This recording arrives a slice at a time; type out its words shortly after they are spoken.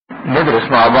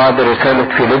ندرس مع بعض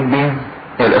رسالة فيليبي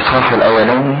الإصحاح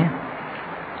الأولاني،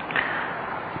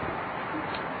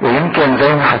 ويمكن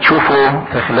زي ما هتشوفوا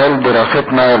في خلال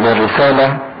دراستنا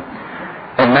للرسالة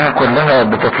إنها كلها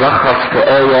بتتلخص في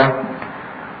آية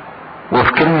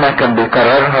وفي كلمة كان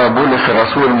بيكررها بولس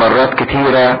الرسول مرات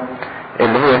كتيرة،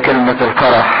 اللي هي كلمة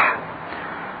الفرح.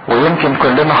 ويمكن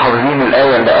كلنا حافظين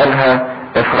الآية اللي قالها: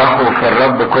 افرحوا في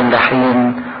الرب كل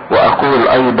حين وأقول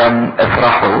أيضا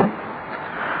افرحوا.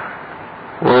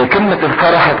 وكلمة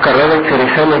الفرح اتكررت في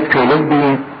رسالة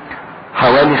فيليبي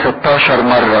حوالي 16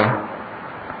 مرة،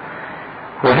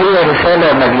 وهي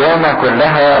رسالة مليانة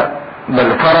كلها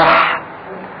بالفرح،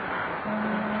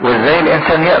 وازاي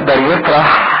الانسان يقدر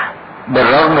يفرح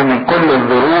بالرغم من كل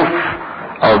الظروف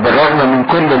او بالرغم من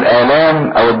كل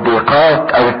الآلام او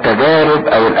الضيقات او التجارب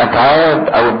او الاتعاب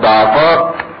او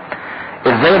الضعفات.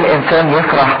 ازاي الانسان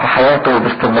يفرح في حياته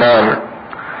باستمرار.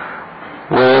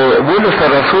 وبولس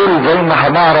الرسول زي ما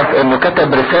هنعرف انه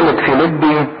كتب رسالة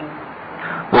فيليبي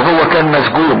وهو كان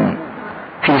مسجون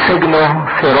في سجنه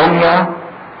في روميا،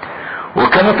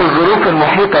 وكانت الظروف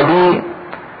المحيطة دي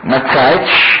ما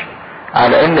تساعدش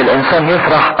على ان الانسان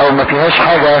يفرح او ما فيهاش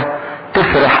حاجة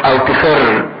تفرح او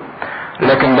تفر.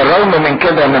 لكن بالرغم من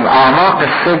كده، من اعماق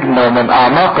السجن ومن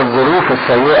اعماق الظروف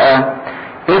السيئة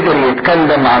قدر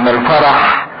يتكلم عن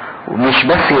الفرح، ومش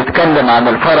بس يتكلم عن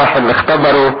الفرح اللي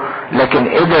اختبره، لكن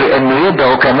قدر انه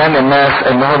يدعو كمان الناس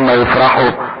ان هم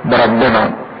يفرحوا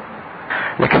بربنا.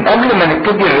 لكن قبل ما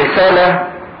نبتدي الرسالة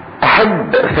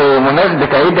احب في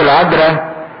مناسبة عيد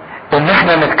العذراء ان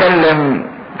احنا نتكلم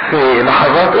في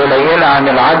لحظات قليلة عن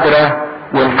العذراء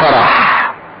والفرح.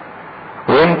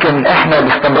 ويمكن احنا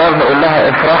باستمرار نقول لها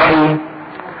افرحي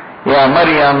يا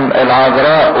مريم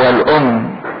العذراء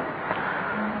والام.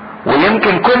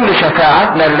 ويمكن كل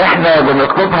شفاعتنا اللي احنا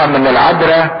بنطلبها من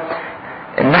العذراء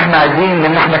ان احنا عايزين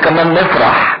ان احنا كمان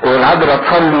نفرح، والعذراء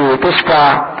تصلي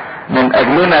وتشفع من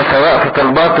اجلنا سواء في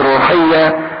طلبات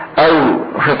روحية او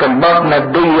في طلبات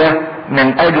مادية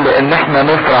من اجل ان احنا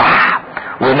نفرح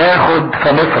وناخد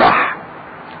فنفرح.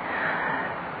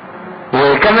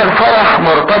 وكان الفرح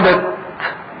مرتبط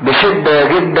بشدة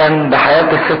جدا بحياة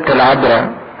الست العذراء،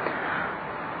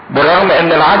 بالرغم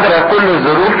ان العذراء كل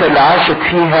الظروف اللي عاشت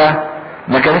فيها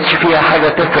ما كانتش فيها حاجة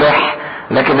تفرح،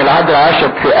 لكن العذراء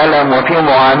عاشت في ألم وفي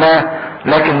معاناة،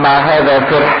 لكن مع هذا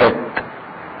فرحت.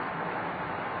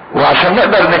 وعشان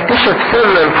نقدر نكتشف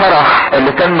سر الفرح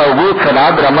اللي كان موجود في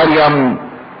العذراء مريم،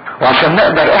 وعشان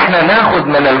نقدر احنا ناخد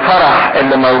من الفرح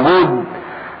اللي موجود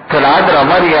في العذراء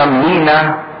مريم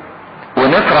لينا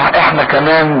ونفرح احنا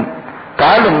كمان،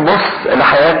 تعالوا نبص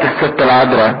لحياة الست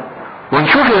العذراء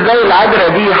ونشوف ازاي العذراء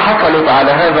دي حصلت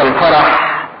على هذا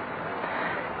الفرح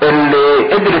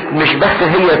اللي قدرت مش بس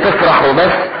هي تفرح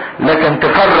وبس، لكن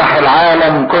تفرح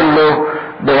العالم كله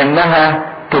بانها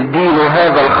تديله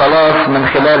هذا الخلاص من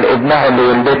خلال ابنها اللي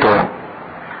ولدته.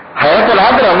 حياة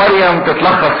العذراء مريم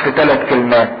تتلخص في 3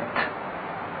 كلمات.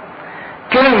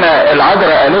 كلمة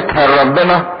العذراء قالتها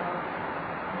لربنا،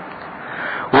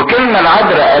 وكلمة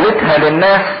العذراء قالتها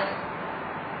للناس،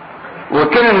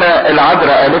 وكلمة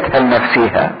العذراء قالتها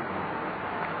لنفسها.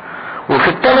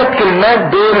 وفي ال3 كلمات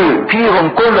دول فيهم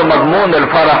كل مضمون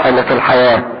الفرح اللي في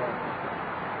الحياة.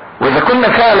 واذا كنا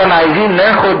فعلا عايزين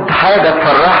ناخد حاجة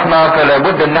تفرحنا فلا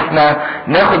بد ان احنا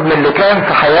ناخد من اللي كان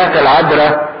في حياة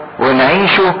العذراء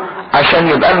ونعيشه عشان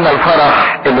يبقى لنا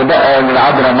الفرح اللي بقى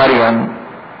للعذراء مريم.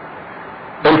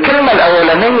 الكلمة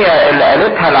الاولانية اللي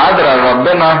قالتها العذراء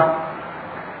لربنا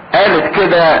قالت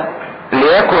كده: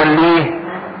 ليكن لي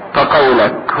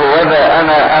كقولك، هوذا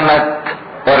انا امة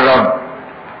الرب.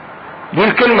 دي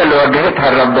الكلمة اللي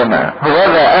وجهتها لربنا: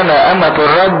 هوذا انا امة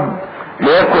الرب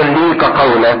ليكن لي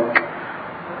كقولك.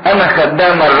 انا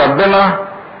خدامة لربنا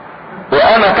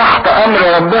وانا تحت امر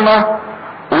ربنا،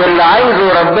 واللي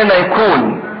عايزه ربنا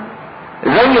يكون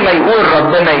زي ما يقول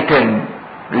ربنا يتم.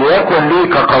 ليكن لي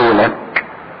كقولك.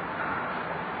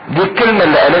 دي الكلمة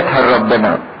اللي قالتها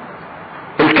لربنا.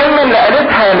 الكلمة اللي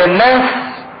قالتها للناس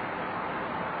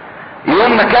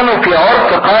يوم ما كانوا في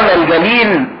عرس قانا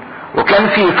الجليل، وكان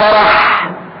في فرح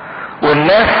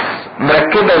والناس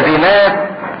مركبة زينات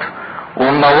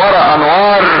ومنورة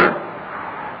انوار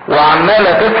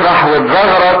وعمالة تفرح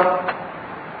وتزغرط،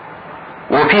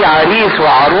 وفي عريس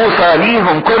وعروسة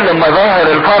ليهم كل مظاهر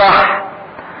الفرح.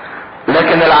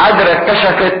 لكن العذراء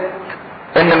اكتشفت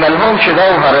ان ملهمش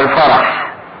جوهر الفرح،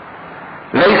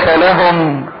 ليس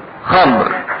لهم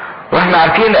خمر. واحنا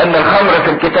عارفين ان الخمر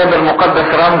في الكتاب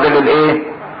المقدس رمز للايه؟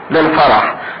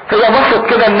 للفرح. فهي بصت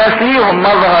كده الناس ليهم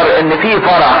مظهر ان في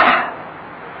فرح،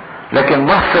 لكن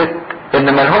بصت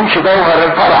ان ملهمش جوهر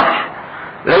الفرح،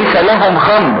 ليس لهم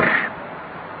خمر.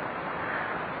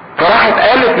 فراحت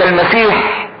قالت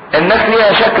للمسيح الناس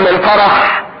ليها شكل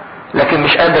الفرح لكن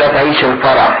مش قادرة تعيش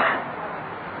الفرح.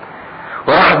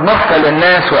 وراحت بصة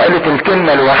للناس وقالت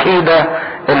الكلمة الوحيدة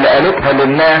اللي قالتها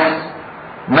للناس: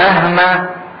 مهما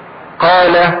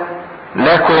قال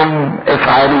لكم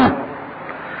افعلوه.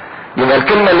 يبقى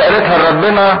الكلمة اللي قالتها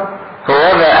لربنا: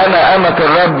 هوذا انا امة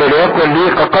الرب ليكن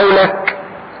لي كقولك.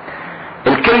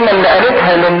 الكلمة اللي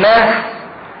قالتها للناس: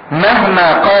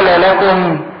 مهما قال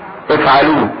لكم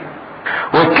افعلوه.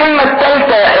 والكلمة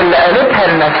الثالثة اللي قالتها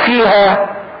لنفسها: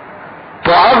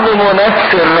 تعظم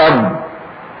نفس الرب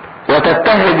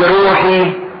وتبتهج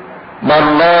روحي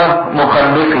بالله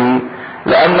مخلصي،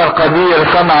 لأن القدير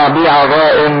صنع بي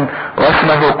عظائم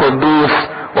واسمه قدوس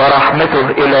ورحمته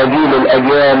إلى جيل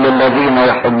الأجيال الذين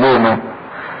يحبونه.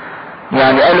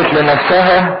 يعني قالت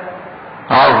لنفسها: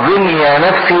 عظمي يا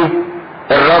نفسي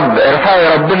الرب،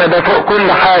 ارفعي ربنا ده فوق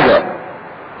كل حاجة.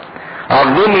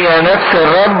 عظمي يا نفس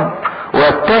الرب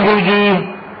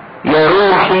وابتهجي يا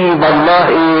روحي بالله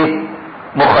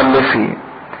مخلصي.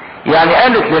 يعني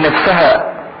قالت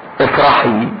لنفسها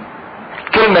افرحي.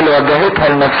 الكلمة اللي وجهتها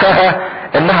لنفسها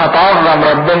انها تعظم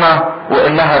ربنا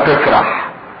وانها تفرح.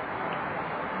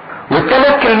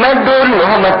 والثلاث كلمات دول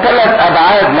هما الثلاث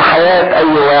ابعاد لحياة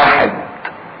اي واحد.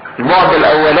 البعد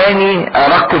الاولاني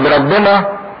علاقتي بربنا،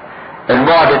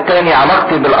 البعد الثاني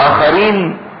علاقتي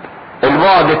بالاخرين،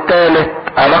 البعد الثالث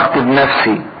علاقتي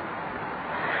بنفسي.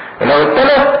 لو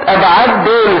الثلاث ابعاد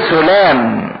دول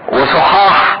سلام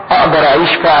وصحاح اقدر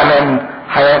اعيش فعلا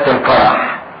حياة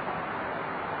الفرح.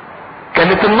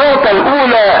 كانت النقطة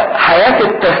الاولى حياة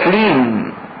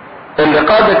التسليم اللي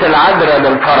قادت العذراء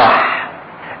للفرح،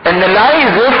 ان اللي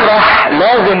عايز يفرح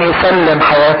لازم يسلم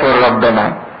حياته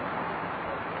لربنا،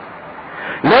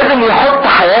 لازم يحط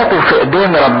حياته في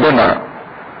ايدين ربنا.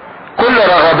 كل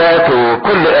رغباته،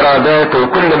 كل اراداته،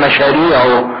 كل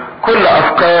مشاريعه، كل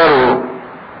افكاره،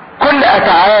 كل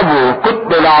اتعابه،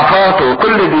 كل ضعفاته،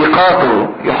 كل ضيقاته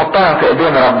يحطها في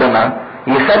ايدين ربنا،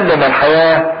 يسلم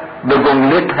الحياة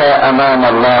بجملتها امام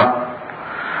الله.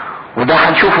 وده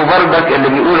هنشوفه بردك اللي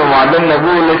بيقوله معلمنا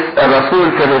بولس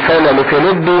الرسول في الرسالة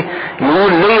لفيليبي،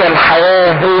 يقول: لي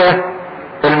الحياة هي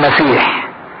المسيح.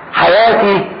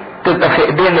 حياتي تبقى في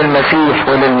ايدين المسيح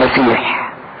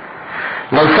وللمسيح.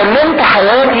 لو سلمت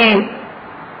حياتي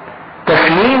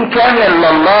تسليم كامل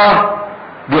لله،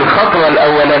 دي الخطوة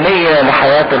الاولانية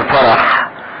لحياة الفرح.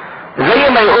 زي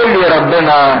ما يقول لي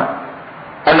ربنا: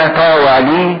 انا طاوع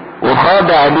لي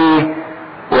وخاضع لي،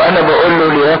 وانا بقول له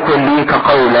ليكن لي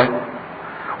كقولك،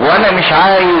 وانا مش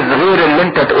عايز غير اللي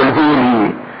انت تقوله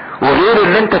لي وغير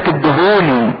اللي انت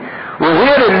تدهوني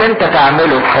وغير اللي انت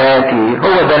تعمله في حياتي.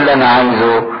 هو ده اللي انا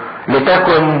عايزه،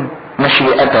 لتكن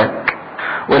مشيئتك.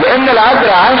 ولان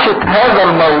العذراء عاشت هذا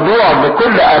الموضوع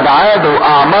بكل ابعاده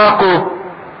واعماقه،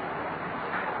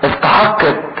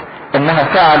 استحقت انها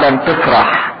فعلا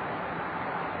تفرح.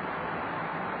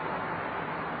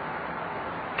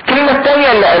 الكلمة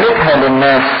التانية اللي قالتها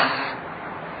للناس،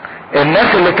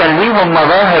 الناس اللي كان ليهم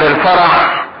مظاهر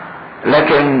الفرح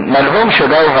لكن ملهمش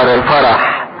جوهر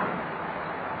الفرح.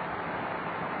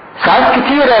 ساعات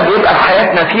كتيرة بيبقى في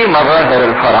حياتنا فيه مظاهر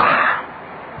الفرح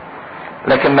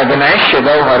لكن ما بنعيش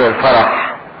جوهر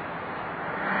الفرح.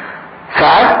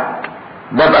 ساعات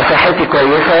ببقى صحتي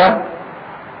كويسة،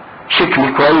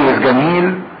 شكلي كويس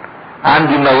جميل،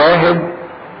 عندي مواهب،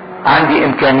 عندي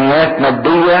امكانيات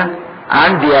مادية،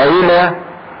 عندي عيلة،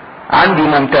 عندي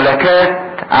ممتلكات،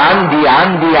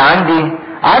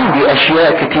 عندي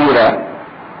اشياء كتيرة،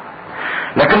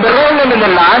 لكن بالرغم من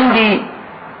اللي عندي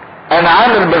انا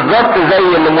عامل بالظبط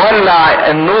زي اللي مولع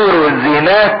النور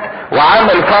والزينات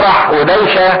وعامل فرح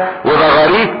ودوشة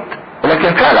وغرغريت،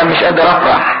 لكن فعلا مش قادر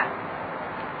افرح.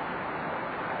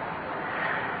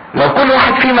 لو كل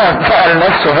واحد فينا سأل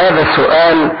نفسه هذا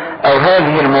السؤال او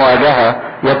هذه المواجهة: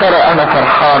 يا ترى انا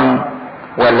فرحان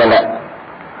ولا لا؟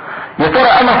 يا ترى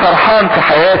انا فرحان في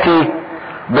حياتي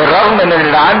بالرغم من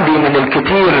اللي عندي من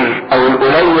الكتير او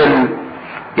القليل؟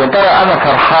 يا ترى انا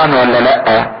فرحان ولا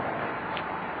لا؟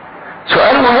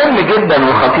 سؤال مهم جدا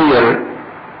وخطير.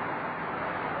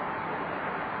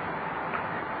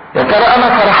 يا ترى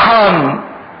انا فرحان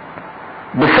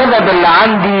بسبب اللي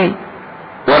عندي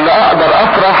ولا اقدر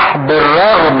افرح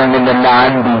بالرغم من اللي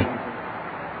عندي؟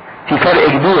 في فرق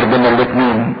كبير بين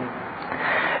الاتنين.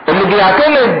 اللي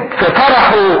بيعتمد في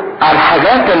فرحه على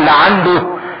الحاجات اللي عنده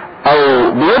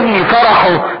او بيبني فرحه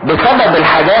بسبب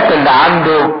الحاجات اللي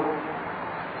عنده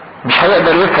مش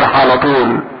هيقدر يفرح على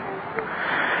طول.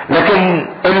 لكن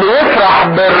اللي يفرح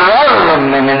بالرغم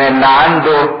من اللي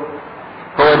عنده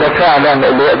هو ده فعلا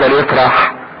اللي يقدر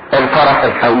يفرح الفرح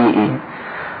الحقيقي.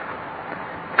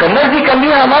 فالناس دي كان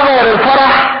ليها مظهر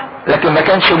الفرح لكن ما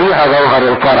كانش ليها جوهر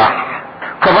الفرح.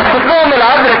 فبصت لهم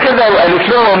العذراء كده وقالت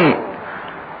لهم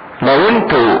لو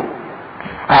انتوا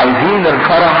عايزين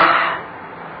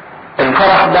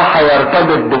الفرح ده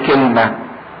هيرتبط بكلمة،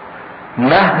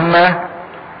 مهما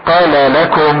قال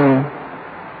لكم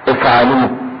افعلوه.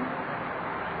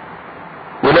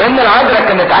 ولان العذراء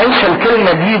كانت عايشة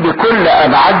الكلمة دي بكل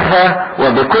ابعادها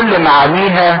وبكل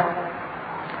معانيها،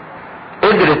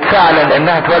 قدرت فعلا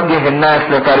انها توجه الناس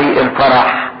لطريق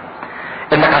الفرح.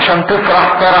 انك عشان تفرح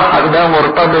فرحك ده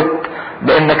مرتبط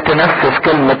بانك تنفذ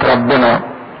كلمة ربنا.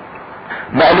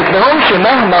 ما قالت لهمش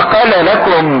مهما قال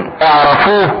لكم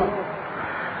اعرفوه،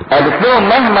 قالت لهم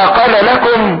مهما قال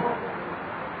لكم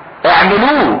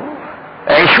اعملوه،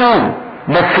 عيشوه،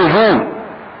 نفذوه،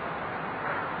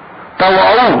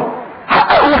 طوعوه،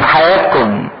 حققوه في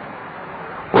حياتكم.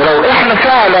 ولو احنا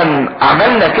فعلا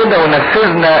عملنا كده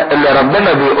ونفذنا اللي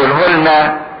ربنا بيقوله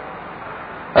لنا،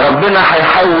 ربنا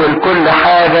هيحول كل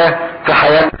حاجة في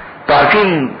حياتنا.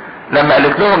 عارفين لما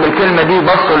قالت لهم الكلمة دي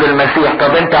بصوا للمسيح،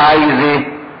 طب انت عايز ايه؟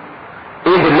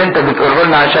 ايه اللي انت بتقوله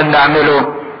لنا عشان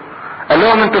نعمله؟ قال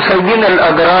لهم انتوا سايبين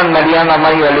الاجران مليانة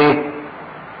مية ليه؟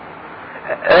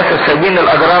 سايبين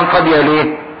الاجران فاضية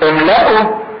ليه؟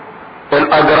 املأوا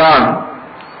الاجران،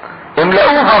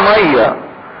 املأوها مية.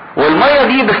 والمية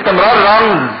دي باستمرار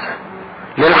رمز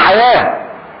للحياة،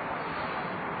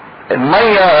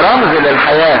 المية رمز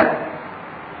للحياة.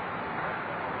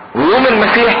 ويوم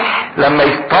المسيح لما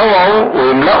يتطوعوا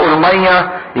ويملأوا المية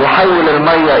يحول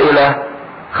المية الى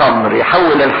خمر،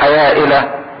 يحول الحياة الى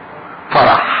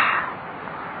فرح،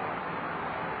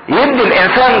 يدي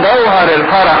الانسان جوهر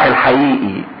الفرح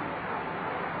الحقيقي.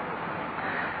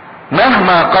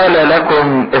 مهما قال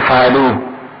لكم افعلوه،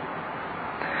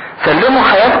 سلموا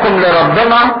حياتكم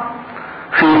لربنا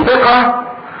في ثقة،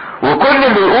 وكل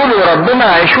اللي يقولوا ربنا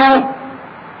عيشوه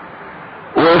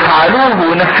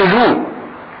وافعلوه ونفذوه.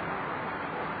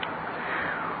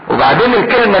 وبعدين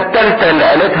الكلمة الثالثة اللي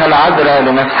قالتها العذراء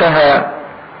لنفسها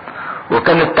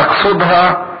وكانت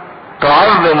تقصدها،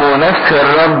 تعظم نفس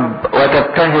الرب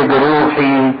وتبتهج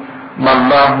روحي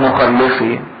بالله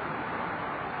مخلصي.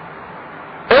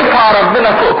 ارفع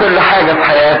ربنا فوق كل حاجة في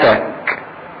حياتك،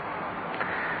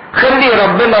 خلي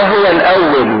ربنا هو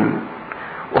الاول،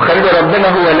 وخلي ربنا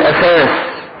هو الاساس،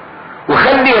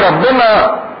 وخلي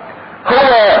ربنا هو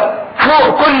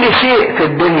فوق كل شيء في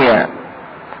الدنيا.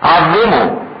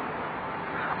 عظمه،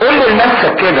 قول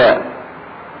لنفسك كده،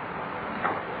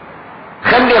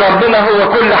 خلي ربنا هو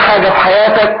كل حاجة في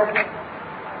حياتك،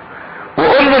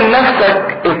 وقول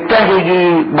لنفسك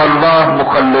ابتهجي بالله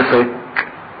مخلصك،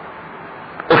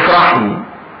 افرحي.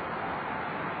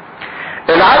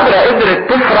 العذراء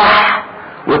قدرت تفرح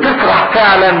وتفرح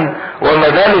فعلا، وما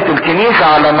زالت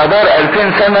الكنيسة على مدار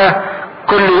 2000 سنة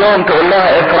كل يوم تقول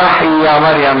لها افرحي يا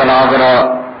مريم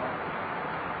العذراء.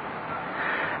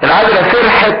 العذراء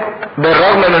فرحت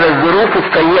بالرغم من الظروف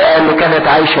السيئة اللي كانت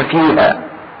عايشة فيها،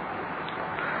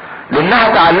 لانها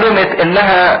تعلمت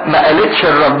انها ما قالتش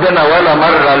لربنا ولا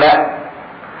مرة لا،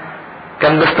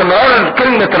 كان باستمرار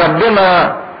كلمة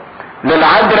ربنا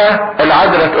للعذراء،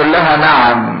 العذراء تقول لها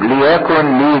نعم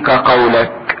ليكن لي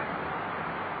كقولك.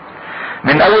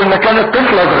 من اول ما كانت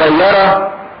طفلة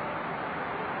صغيرة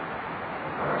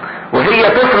وهي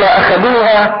طفلة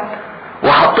اخدوها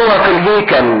وحطوها في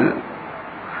الهيكل،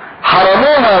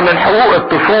 حرموها من حقوق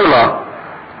الطفولة.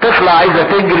 طفلة عايزة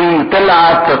تجري،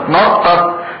 تلعب،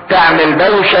 تتنطط، تعمل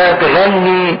دوشة،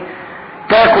 تغني،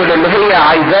 تاكل اللي هي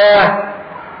عايزاه.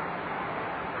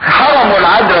 حرموا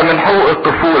العذراء من حقوق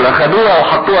الطفولة، خدوها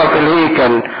وحطوها في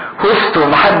الهيكل، خستوا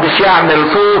محدش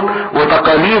يعمل صوت،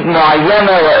 وتقاليد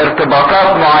معينة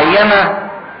وارتباطات معينة.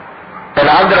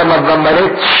 العذراء ما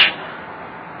اتذمرتش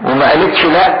وما قالتش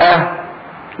لأ،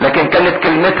 لكن كانت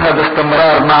كلمتها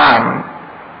باستمرار نعم.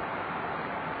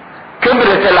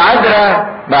 كبرت العذراء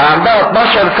بقى عندها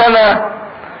 12 سنة،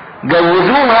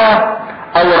 جوزوها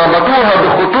او ربطوها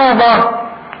بخطوبة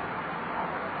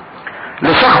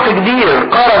لشخص كبير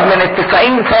قارب من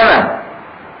 90 سنة.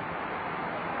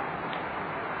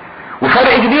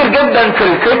 وفرق كبير جدا في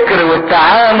الفكر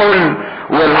والتعامل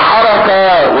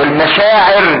والحركة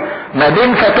والمشاعر ما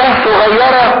بين فتاة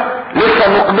صغيرة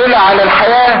لسه مقبلة على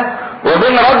الحياة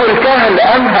وبين رجل كاهل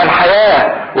انهى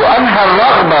الحياة وانهى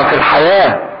الرغبة في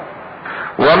الحياة.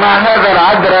 ومع هذا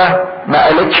العذراء ما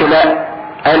قالتش لا،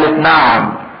 قالت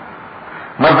نعم،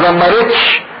 ما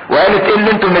اتذمرتش وقالت ايه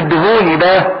اللي انتم مدهوني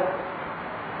ده.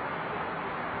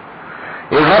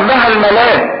 يظهر لها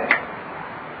الملاك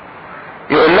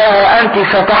يقول لها انت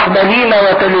ستحبلين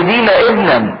وتلدين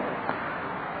ابنا.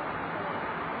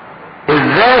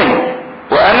 ازاي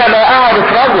وانا لا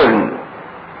اعرف رجل؟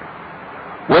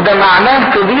 وده معناه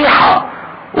فضيحة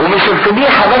ومش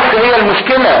الفضيحة بس هي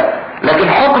المشكلة، لكن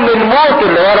حكم الموت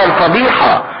اللي ورا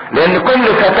الفضيحة، لان كل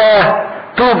فتاة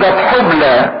توجد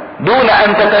حبلى دون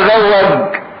ان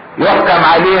تتزوج يحكم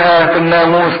عليها في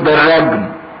الناموس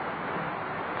بالرجم.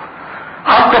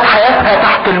 حطت حياتها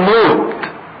تحت الموت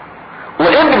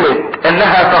وقبلت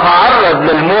انها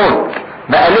تتعرض للموت،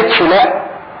 ما قالتش لا.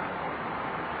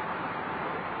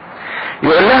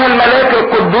 يقول لها الملاك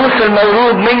القدوس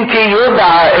المولود منك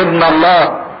يدعى ابن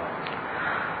الله.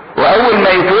 واول ما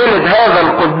يتولد هذا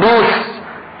القدوس،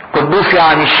 قدوس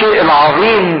يعني الشيء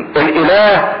العظيم،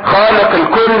 الاله خالق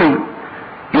الكل،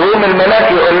 يقوم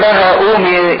الملاك يقول لها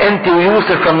قومي انت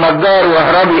ويوسف النجار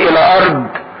واهربي الى ارض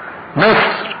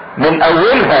مصر. من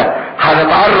اولها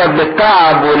هنتعرض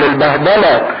للتعب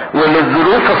وللبهدله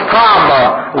وللظروف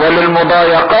الصعبه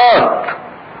وللمضايقات.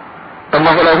 طب ما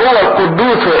لو هو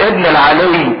القدوس وابن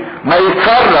العلي ما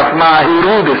يتصرف مع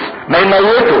هيرودس ما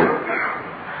يموته،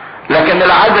 لكن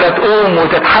العذراء تقوم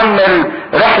وتتحمل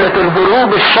رحله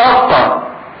الهروب الشاقه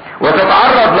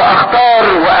وتتعرض لاخطار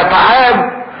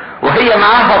واتعاب وهي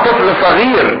معاها طفل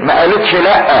صغير، ما قالتش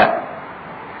لا.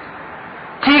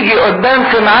 تيجي قدام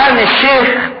سمعان الشيخ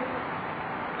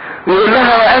ويقول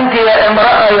لها وانت يا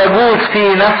امرأة يجوز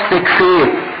في نفسك سيف.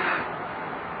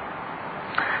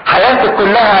 حياتك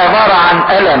كلها عبارة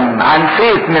عن ألم، عن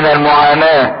سيف من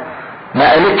المعاناة، ما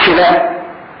قالتش لا،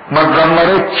 ما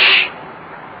اتذمرتش.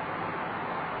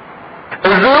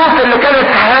 الظروف اللي كانت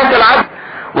في حياة العبد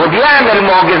وبيعمل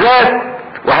معجزات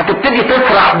وهتبتدي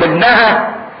تفرح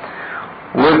بابنها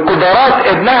والقدرات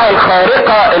ابنها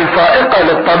الخارقة الفائقة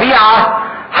للطبيعة،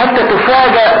 حتى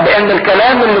تفاجأ بان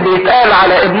الكلام اللي بيتقال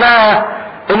على ابنها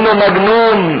انه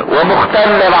مجنون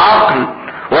ومختل العقل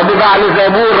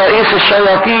وببعلزبول رئيس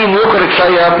الشياطين يخرج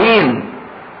شياطين.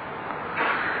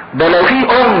 ده لو في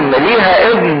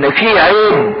ليها ابن فيه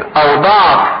عيب او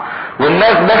ضعف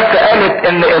والناس بس قالت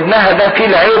ان ابنها ده فيه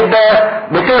العيب ده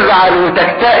بتزعل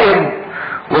وتكتئب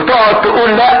وتقعد تقول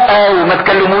لا وما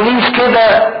تكلمونيش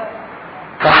كده.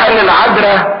 فحال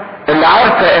العذراء اللي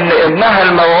عارفة ان ابنها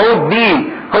الموعود بيه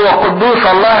هو قدوس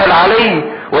الله العلي،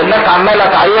 والناس عمالة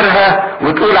تعايرها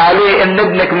وتقول عليه ان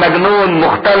ابنك مجنون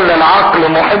مختل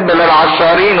العقل محب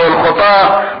للعشارين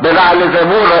والخطاة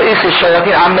ببعلزبول رئيس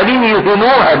الشياطين، عمالين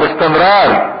يهنوها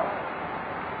باستمرار.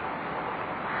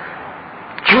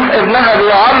 تشوف ابنها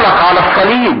بيعلق على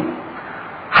الصليب.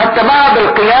 حتى بعد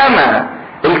القيامة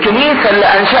الكنيسة اللي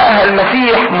انشأها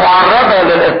المسيح معرضة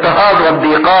للاضطهاد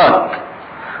والضيقات.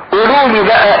 قولوا لي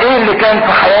بقى ايه اللي كان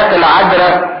في حياة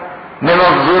العذراء من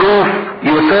الظروف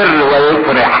يسر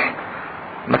ويفرح؟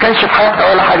 ما كانش في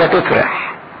حياتها ولا حاجة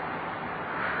تفرح.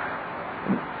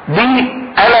 دي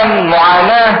ألم،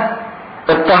 معاناة،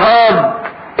 اضطهاد،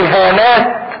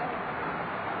 اهانات،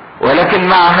 ولكن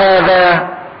مع هذا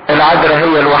العذراء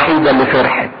هي الوحيدة اللي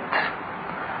فرحت،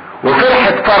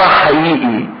 وفرحت فرح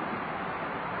حقيقي،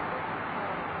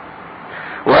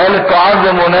 وقالت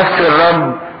تعظم نفسي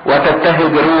الرب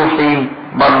وتبتهج روحي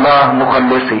بالله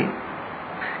مخلصي.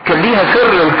 كان ليها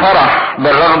سر الفرح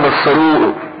بالرغم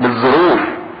بالظروف.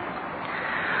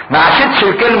 ما عاشتش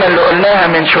الكلمة اللي قلناها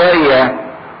من شوية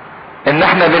ان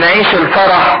احنا بنعيش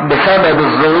الفرح بسبب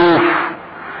الظروف،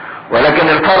 ولكن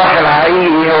الفرح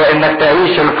الحقيقي هو انك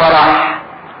تعيش الفرح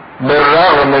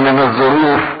بالرغم من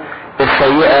الظروف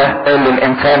السيئة اللي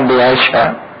الانسان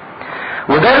بيعيشها.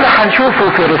 وده اللي هنشوفه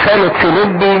في رسالة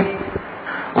فيليبي،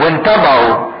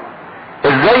 وانتبعوا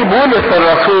ازاي بولس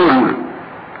الرسول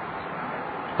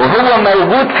وهو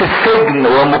موجود في السجن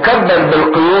ومكبل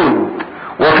بالقيود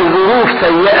وفي ظروف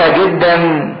سيئة جدا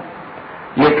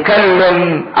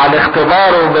يتكلم عن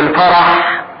اختباره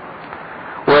بالفرح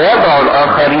ويدعو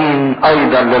الاخرين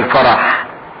ايضا للفرح،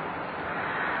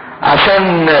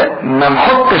 عشان ما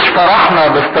نحطش فرحنا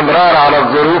باستمرار على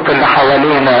الظروف اللي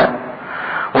حوالينا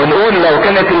ونقول لو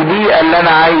كانت البيئة اللي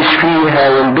انا عايش فيها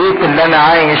والبيت اللي انا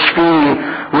عايش فيه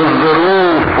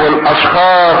والظروف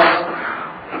والاشخاص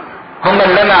هم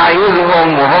اللي انا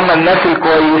عايزهم وهم الناس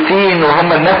الكويسين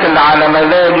وهم الناس اللي على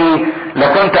مزاجي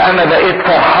لكنت انا بقيت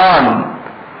فرحان،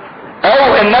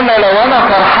 او انما لو انا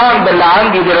فرحان باللي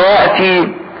عندي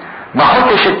دلوقتي ما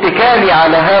احطش اتكالي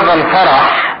على هذا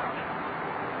الفرح.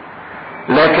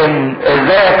 لكن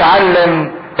ازاي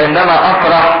اتعلم ان انا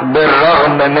افرح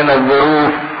بالرغم من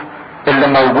الظروف اللي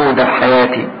موجودة في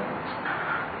حياتي؟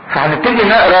 فهنبتدي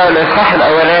نقرأ الاصحاح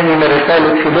الاولاني من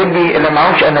رسالة فيليبي اللي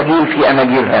معهوش اناجيل في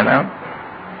اناجيل هنا.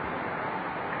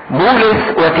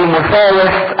 بولس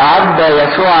وتيموثاوس عبد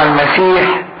يسوع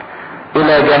المسيح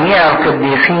الى جميع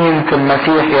القديسين في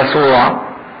المسيح يسوع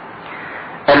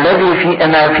الذي في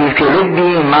انا في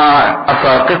فيليبي مع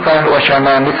اساقفة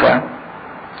وشمامسة،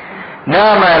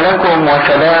 نعمة لكم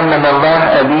وسلام من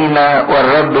الله أبينا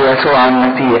والرب يسوع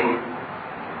المسيح.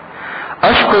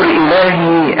 أشكر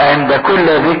إلهي عند كل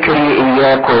ذكري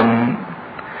إياكم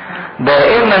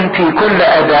دائما في كل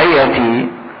أدعيتي،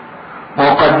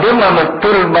 مقدما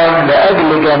الطلبة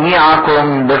لأجل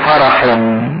جميعكم بفرح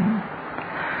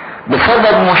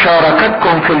بسبب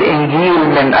مشاركتكم في الإنجيل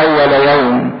من أول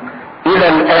يوم إلى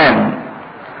الآن،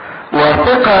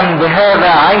 واثقا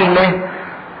بهذا عينه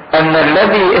أن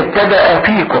الذي ابتدأ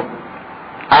فيكم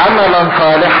عملا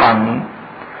صالحا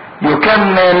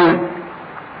يكمل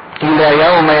إلى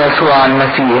يوم يسوع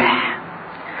المسيح.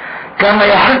 كما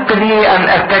يحق لي أن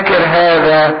أفتكر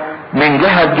هذا من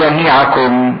جهة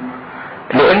جميعكم،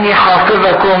 لأني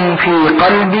حافظكم في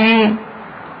قلبي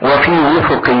وفي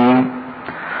وفقي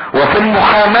وفي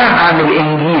المحاماة عن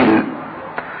الإنجيل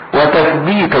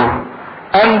وتثبيته،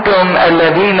 أنتم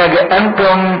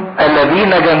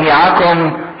الذين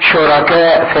جميعكم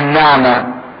شركاء في النعمة.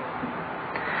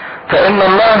 فإن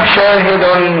الله شاهد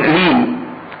لي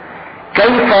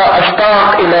كيف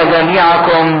أشتاق إلى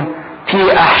جميعكم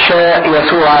في أحشاء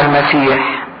يسوع المسيح،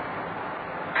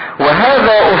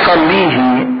 وهذا أصليه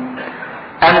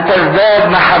أن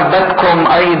تزداد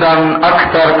محبتكم أيضا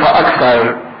أكثر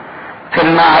فأكثر في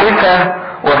المعرفة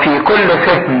وفي كل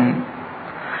فهم،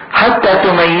 حتى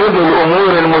تميزوا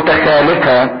الأمور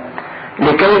المتخالفة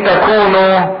لكي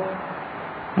تكونوا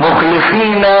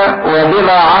مخلصين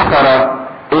وبلا عثرة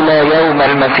إلى يوم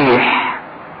المسيح،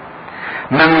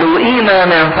 مملوئين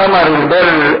من ثمر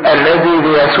البر الذي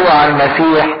بيسوع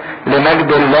المسيح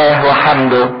لمجد الله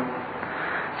وحمده.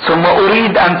 ثم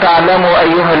أريد أن تعلموا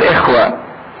أيها الإخوة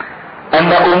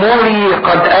أن أموري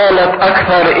قد آلت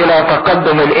أكثر إلى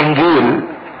تقدم الإنجيل،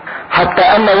 حتى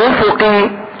أن وفقي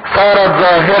صارت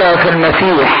ظاهرة في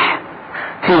المسيح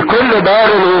في كل دار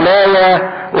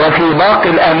الولاية وفي باقي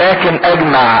الأماكن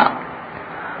أجمع.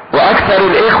 وأكثر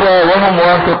الإخوة وهم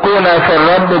واثقون في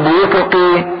الرب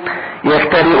بوفقي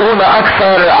يجترئون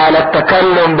أكثر على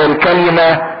التكلم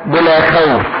بالكلمة بلا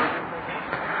خوف.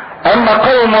 أما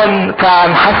قوم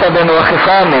فعن حسد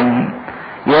وخصام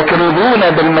يكذبون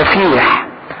بالمسيح،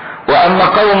 وأما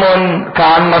قوم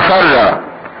فعن مسرة،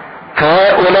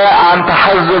 فهؤلاء عن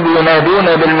تحزب ينادون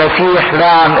بالمسيح لا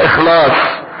عن إخلاص،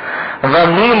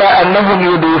 ظنين أنهم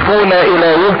يضيفون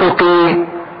إلى وفقي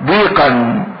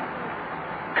ضيقا.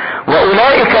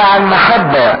 وأولئك عن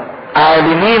محبة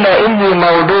عالمين إني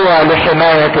موضوع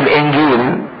لحماية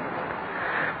الإنجيل.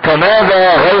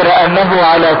 فماذا غير أنه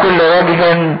على كل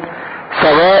وجه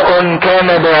سواء كان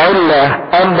بعلة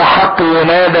أم بحق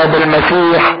ينادى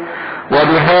بالمسيح،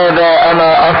 وبهذا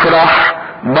أنا أفرح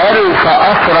بل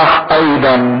سأفرح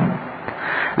أيضا،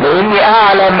 لأني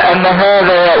أعلم أن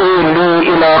هذا يؤول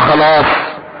لي إلى خلاص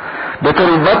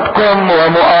بطلبتكم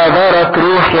ومؤازرة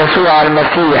روح يسوع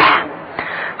المسيح،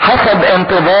 حسب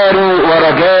انتظاري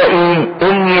ورجائي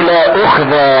إني لا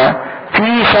أخذى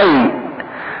في شيء،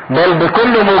 بل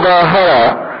بكل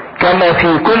مجاهرة كما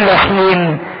في كل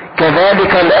حين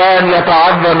كذلك الآن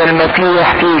يتعظم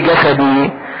المسيح في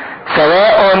جسدي،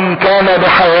 سواء كان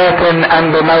بحياة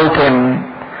أم بموت،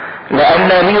 لأن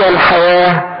لي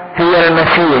الحياة هي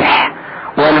المسيح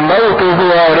والموت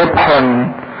هو ربح.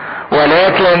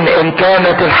 ولكن إن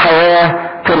كانت الحياة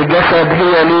في الجسد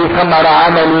هي لي ثمر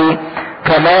عملي،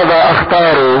 فماذا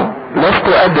أختار؟ لست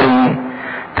أدري،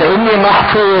 فإني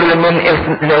محصور من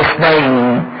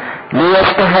الاثنين،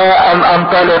 ليشتهى أن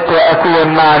أنطلق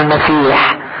وأكون مع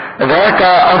المسيح، ذاك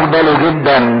أفضل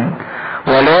جدا.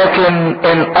 ولكن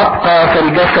إن أبقى في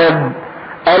الجسد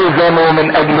ألزم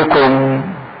من أجلكم،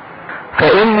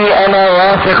 فإني أنا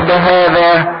واثق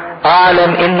بهذا،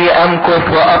 أعلم إني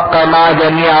أمكث وأبقى مع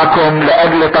جميعكم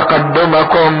لأجل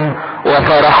تقدمكم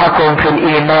وفرحكم في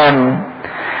الإيمان،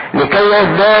 لكي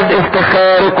يزداد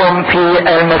افتخاركم في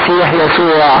المسيح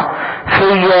يسوع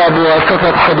فيا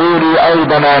بواسطة حضوري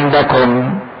أيضا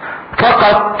عندكم.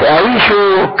 فقط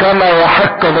عيشوا كما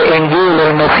يحق بإنجيل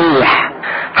المسيح،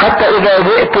 حتى إذا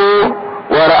جئت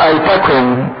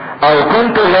ورأيتكم أو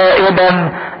كنت غائبا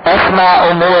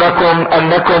أسمع أموركم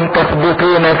أنكم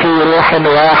تثبتون في روح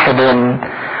واحد،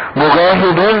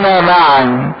 مجاهدين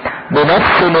معا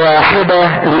بنفس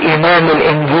واحدة لإيمان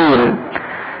الإنجيل،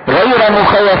 غير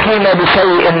مخوفين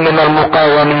بشيء من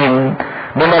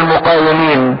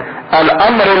المقاومين،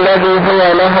 الأمر الذي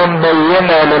هو لهم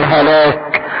بينة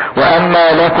للهلاك،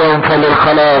 وأما لكم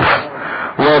فللخلاص،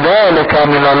 وذلك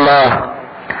من الله،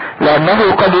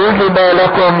 لأنه قد وهب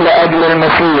لكم لأجل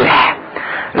المسيح،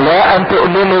 لا أن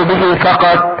تؤمنوا به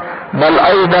فقط بل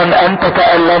أيضا أن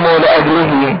تتألموا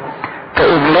لأجله،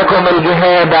 فإذ لكم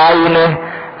الجهاد عينه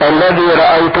الذي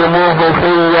رأيتموه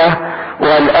فيه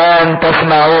والآن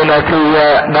تسمعون في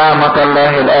نعمة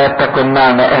الله الآب تكن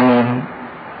معنا امين.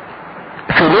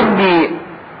 فيلبي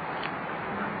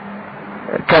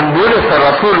كان بولس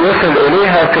الرسول وصل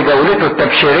اليها في جولته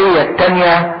التبشيرية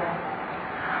الثانية،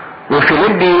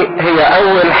 وفيلبي هي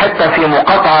اول حتة في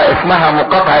مقاطعة اسمها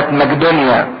مقاطعة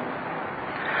مقدونيا.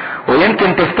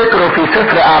 ويمكن تفتكروا في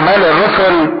سفر اعمال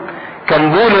الرسل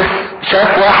كان بولس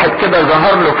شاف واحد كده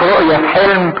ظهر له في رؤية في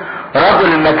حلم،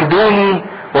 رجل مقدوني،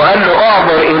 وقال له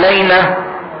اعبر الينا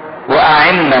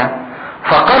واعنا،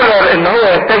 فقرر ان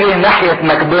هو يتجه ناحية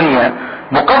مقدونيا.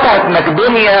 مقاطعة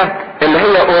مقدونيا اللي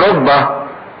هي اوروبا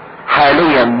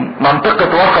حاليا، منطقة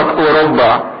وسط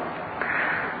اوروبا.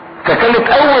 فكانت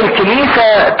اول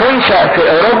كنيسة تنشأ في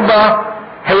اوروبا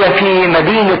هي في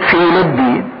مدينة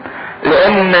فيلبي،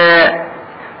 لان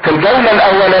في الجولة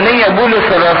الاولانية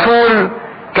بولس الرسول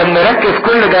كان مركز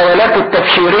كل جولاته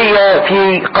التبشيرية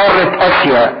في قارة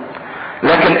اسيا،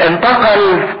 لكن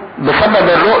انتقل بسبب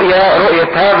رؤية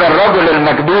هذا الرجل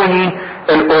المقدوني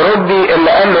الاوروبي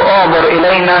اللي قال له اعبر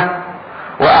الينا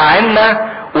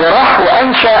واعنا، وراح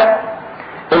وانشأ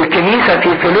الكنيسة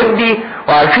في فيلبي.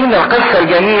 وعارفين القصة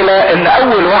الجميلة ان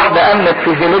اول واحدة امنت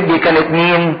في فيلبي كانت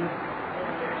مين؟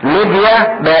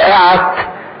 ليديا بائعة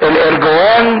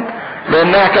الارجوان،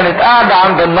 لانها كانت قاعدة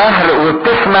عند النهر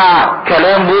وبتسمع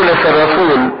كلام بولس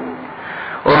الرسول.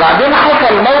 وبعدين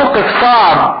حصل موقف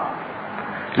صعب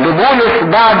لبولس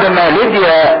بعد ما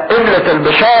ليديا قبلت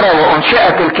البشارة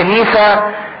وانشئت الكنيسة،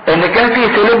 ان كان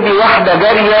في فيلبي واحدة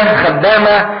جارية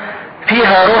خدامة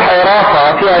فيها روح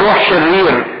عرافة، فيها روح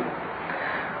شرير.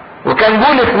 وكان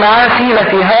بولس معاه سيلة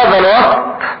في هذا الوقت،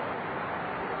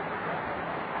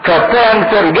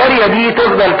 فكانت الجارية دي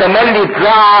تفضل تملي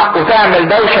تزعق وتعمل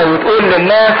دوشة وتقول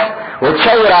للناس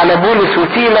وتشاور على بولس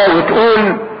وسيلة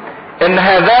وتقول ان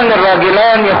هذان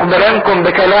الراجلان يخبرانكم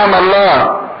بكلام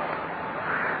الله.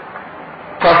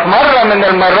 ففي مرة من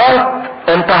المرات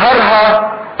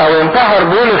انتهرها او انتهر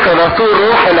بولس الرسول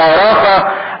روح العرافة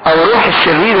او روح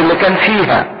الشرير اللي كان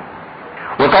فيها،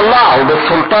 وطلعه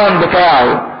بالسلطان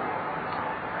بتاعه.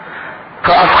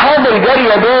 فاصحاب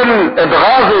الجارية دول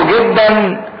اتغاظوا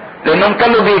جدا، لانهم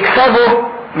كانوا بيكسبوا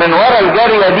من ورا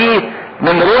الجارية دي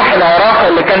من روح العرافة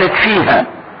اللي كانت فيها.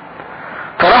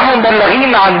 فراحوا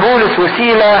مبلغين عن بولس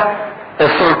وسيلة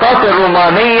السلطات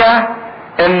الرومانية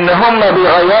ان هم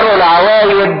بيغيروا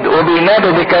العوايد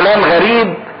وبينادوا بكلام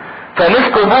غريب.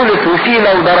 فمسكوا بولس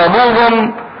وسيلة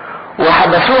وضربوهم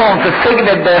وحبسوهم في السجن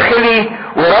الداخلي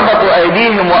وربطوا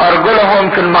ايديهم وارجلهم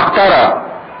في المقطرة.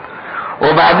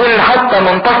 وبعدين حتى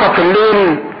منتصف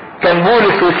الليل كان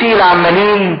بولس وسيلة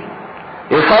عمالين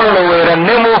يصلوا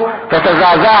ويرنموا،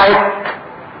 فتزعزعت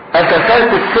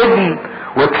اساسات السجن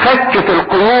واتفكت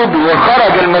القيود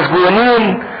وخرج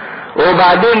المسجونين.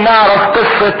 وبعدين نعرف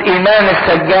قصة ايمان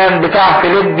السجان بتاع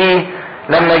فيلبي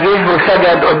لما جه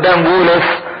وسجد قدام بولس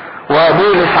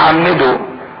وبولس عمده.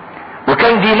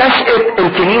 وكان دي نشأة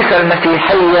الكنيسة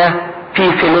المسيحية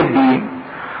في فيلبي.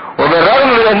 وبالرغم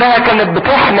من انها كانت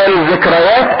بتحمل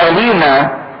ذكريات أليمة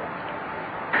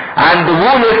عند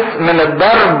بولس من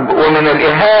الضرب ومن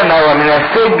الإهانة ومن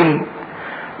السجن،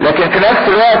 لكن في نفس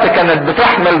الوقت كانت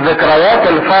بتحمل ذكريات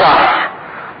الفرح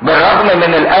بالرغم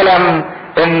من الألم،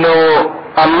 انه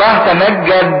الله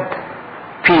تمجد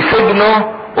في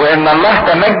سجنه وان الله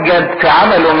تمجد في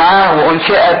عمله معاه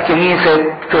وانشئت كنيسة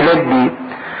فيلبي.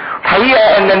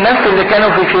 الحقيقة ان الناس اللي كانوا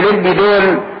في فيلبي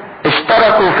دول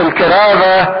اشتركوا في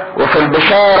الكرازة وفي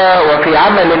البشارة وفي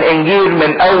عمل الانجيل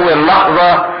من اول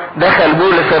لحظة دخل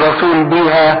بولس الرسول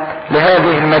بيها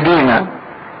لهذه المدينة.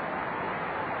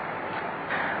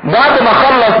 بعد ما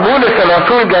خلص بولس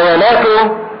الرسول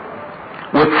جولاته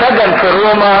واتسجن في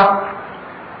روما،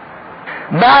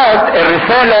 بعت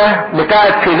الرسالة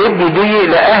بتاعت فيلبي دي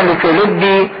لأهل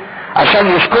فيلبي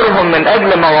عشان يشكرهم من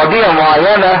أجل مواضيع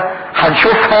معينة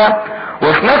هنشوفها.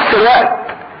 وفي نفس الوقت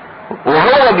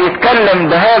وهو بيتكلم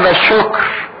بهذا الشكر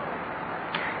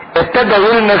ابتدى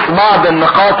يلمس بعض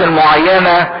النقاط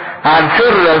المعينة عن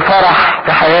سر الفرح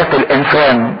في حياة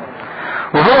الإنسان،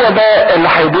 وهو ده اللي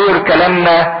هيدور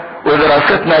كلامنا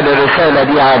ودراستنا للرسالة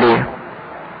دي عليه.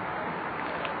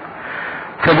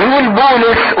 فبيقول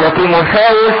بولس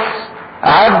وتيموثاوس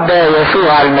عبد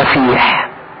يسوع المسيح.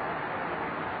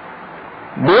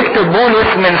 بيكتب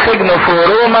بولس من سجنه في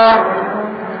روما،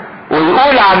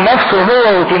 ويقول عن نفسه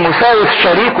هو وتيموثاوس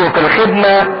شريكه في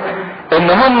الخدمة ان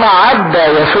هم عبد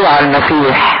يسوع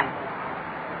المسيح.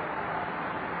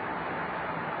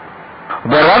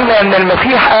 بالرغم ان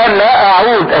المسيح قال لا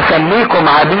اعود اسميكم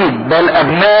عبيد بل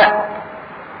ابناء،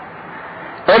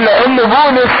 الا ان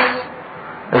بولس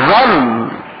ظل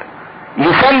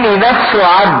يسمي نفسه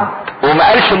عبد، وما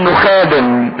قالش انه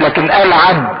خادم لكن قال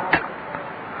عبد.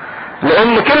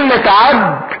 لان كلمة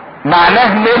عبد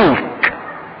معناه ملك،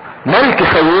 ملك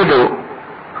سيده.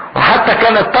 وحتى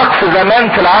كان الطقس زمان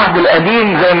في العهد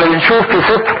القديم زي ما بنشوف في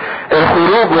سفر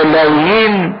الخروج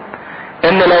واللاويين،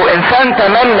 ان لو انسان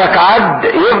تملك عبد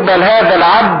يفضل هذا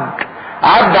العبد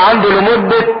عبد عنده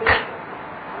لمدة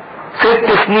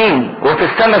 6 سنين، وفي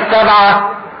السنة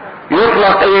السابعة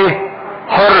يطلق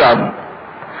حرا.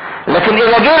 لكن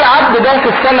اذا جه العبد ده في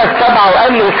السنة السابعة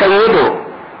وقال له سيده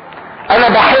انا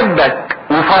بحبك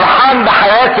وفرحان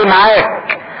بحياتي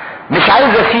معاك، مش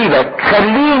عايز اسيبك،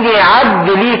 خليني عبد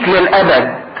ليك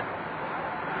للابد،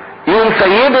 يوم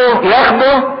سيده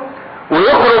ياخده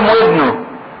ويخرم ودنه،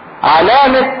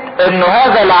 علامة انه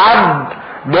هذا العبد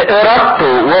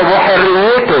بارادته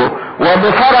وبحريته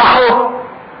وبفرحه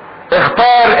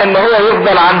اختار ان هو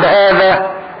يفضل عند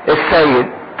هذا السيد.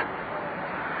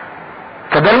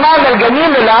 فده المعنى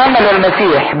الجميل اللي عمل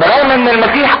المسيح، برغم ان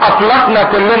المسيح اطلقنا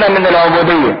كلنا من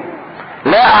العبودية،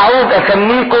 لا اعود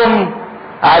اسميكم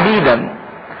عبيدا،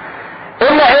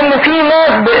 الا ان في ناس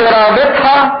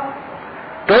بارادتها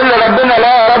تقول لربنا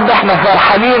لا يا رب احنا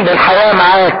فرحانين بالحياة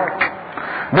معاك،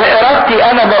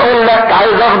 بارادتي انا بقول لك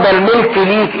عايز افضل ملك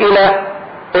ليك الى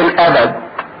الابد،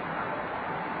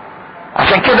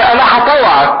 عشان كده انا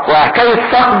هطوعك.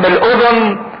 وحكاية ثقب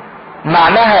الاذن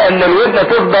معناها ان الودن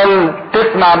تفضل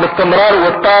تسمع باستمرار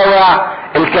وتطاوع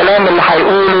الكلام اللي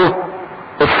هيقوله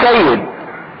السيد.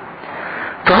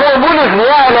 فهو بولس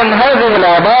بيعلن هذه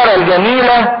العبارة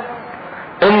الجميلة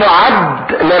انه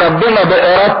عبد لربنا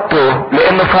بارادته،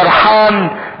 لانه فرحان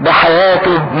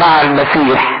بحياته مع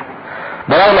المسيح،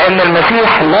 برغم ان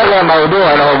المسيح لغى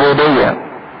موضوع العبودية.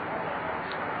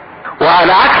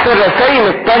 وعلى عكس الرسائل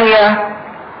التانية،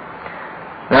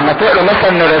 لما تقرأ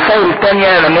مثلا الرسائل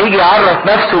التانية لما يجي يعرف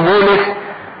نفسه بولس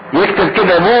يكتب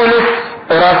كده بولس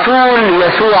رسول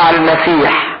يسوع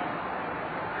المسيح.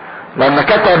 لما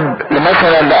كتب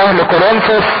مثلا لأهل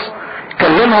كورنثوس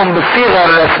كلمهم بالصيغة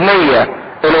الرسمية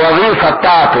الوظيفة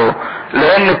بتاعته،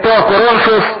 لأن بتوع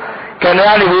كورنثوس كانوا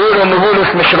يعني بيقولوا ان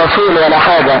بولس مش رسول ولا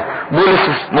حاجة، بولس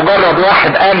مجرد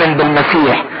واحد آمن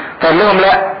بالمسيح، فقال لهم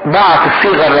لا، بعت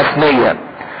الصيغة الرسمية.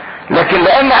 لكن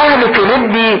لأن أهل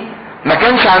فيليبي ما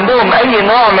كانش عندهم اي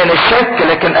نوع من الشك،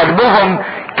 لكن قلبهم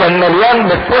كان مليان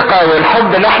بالثقة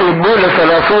والحب ناحية بولس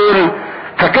الرسول،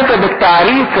 فكتب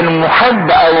التعريف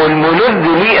المحب او الملذ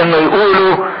ليه انه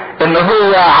يقولوا انه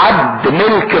هو عبد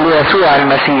ملك ليسوع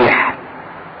المسيح.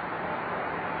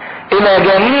 الى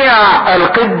جميع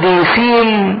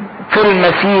القديسين في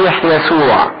المسيح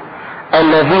يسوع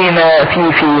الذين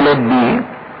في فيليبي،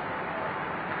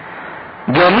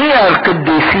 جميع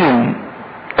القديسين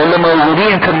اللي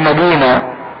موجودين في المدينة،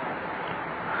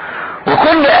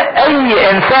 وكل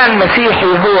اي انسان مسيحي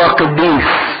هو قديس.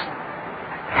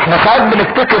 احنا ساعات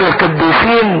بنفتكر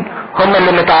القديسين هم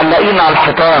اللي متعلقين على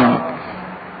الحيطان،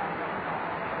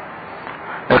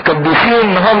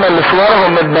 القديسين هم اللي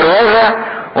صورهم متبروزة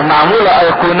ومعمولة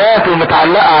ايقونات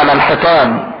ومتعلقة على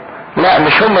الحيطان. لا،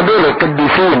 مش هم دول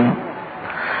القديسين.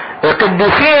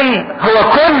 القديسين هو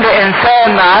كل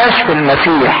انسان عاش في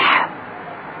المسيح،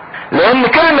 لان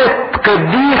كلمة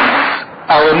قديس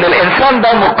او ان الانسان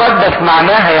ده مقدس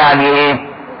معناها يعني ايه؟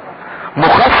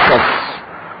 مخصص،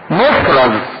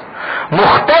 مفرز،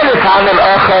 مختلف عن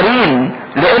الاخرين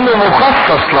لانه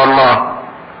مخصص لله.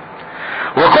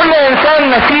 وكل انسان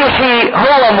مسيحي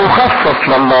هو مخصص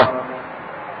لله،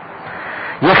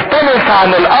 يختلف عن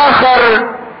الاخر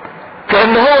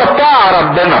كأنه هو بتاع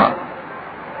ربنا.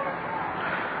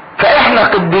 فاحنا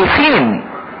قديسين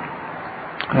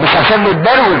مش عشان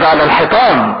نتبروز على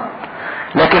الحيطان،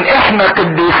 لكن احنا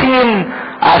قديسين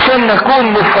عشان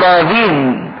نكون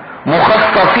مفرزين،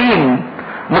 مخصصين،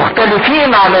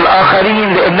 مختلفين عن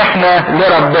الاخرين، لان احنا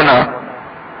لربنا.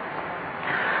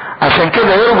 عشان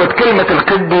كده يربط كلمة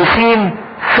القديسين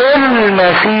في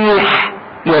المسيح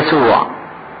يسوع،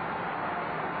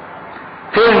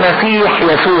 في المسيح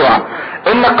يسوع،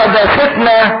 ان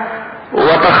قداستنا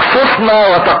وتخصصنا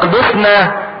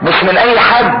وتقدسنا مش من اي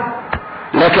حد،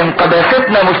 لكن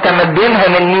قداستنا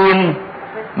مستمدينها من مين؟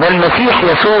 من المسيح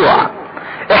يسوع.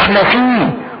 احنا فيه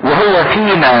وهو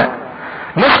فينا،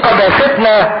 مش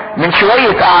قداستنا من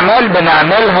شوية اعمال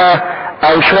بنعملها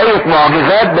او شوية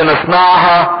معجزات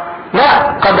بنصنعها،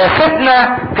 لا،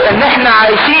 قداستنا في ان احنا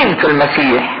عايشين في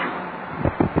المسيح.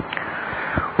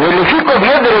 واللي فيكم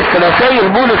بيدرس رسائل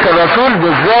بولس الرسول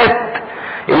بالذات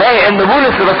يلاقي ان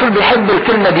بولس الرسول بيحب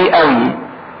الكلمة دي قوي،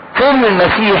 في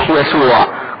المسيح يسوع.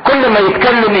 كل ما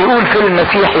يتكلم يقول في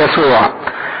المسيح يسوع،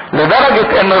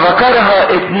 لدرجة انه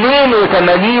ذكرها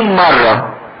 82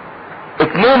 مرة.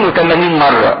 82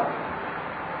 مرة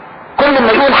كل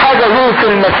ما يقول حاجة يقول في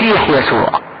المسيح يسوع.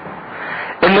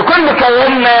 ان كل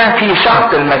كياننا في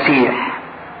شخص المسيح.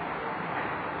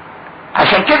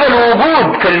 عشان كده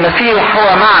الوجود في المسيح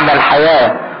هو معنى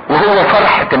الحياة وهو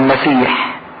فرحة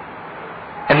المسيح،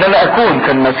 ان انا اكون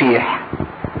في المسيح،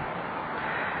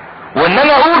 وان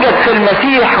انا اوجد في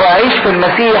المسيح واعيش في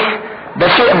المسيح. ده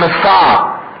شيء مش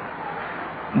صعب،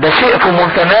 ده شيء في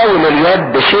متناول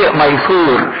اليد، شيء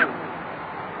ميسور.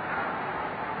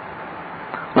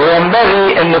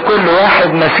 وينبغي ان كل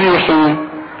واحد مسيحي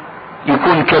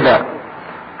يكون كده.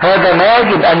 هذا ما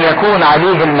يجب ان يكون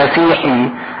عليه المسيحي،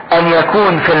 ان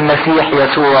يكون في المسيح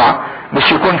يسوع،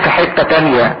 مش يكون في حتة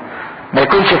تانية، ما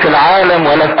يكونش في العالم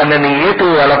ولا في انانيته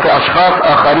ولا في اشخاص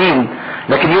اخرين،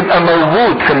 لكن يبقى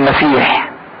موجود في المسيح.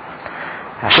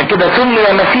 عشان كده سمي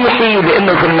مسيحي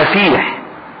لانه في المسيح.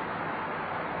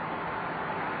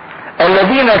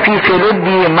 الذين في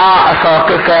فيلبي مع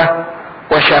اساقفة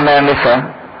وشمامسة،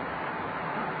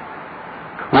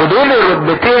 ودول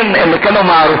الرتبتين اللي كانوا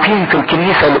معروفين في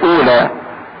الكنيسة الاولى.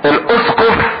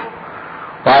 الاسقف،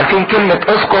 وعارفين كلمة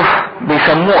اسقف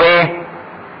بيسموه ايه؟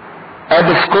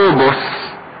 ابسكوبوس.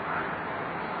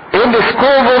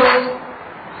 ابسكوبوس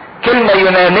كلمة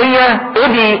يونانية،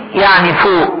 ابي يعني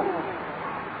فوق،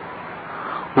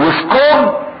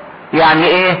 وسكوب يعني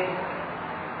ايه؟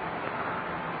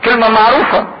 كلمة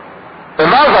معروفة،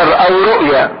 نظر او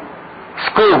رؤية.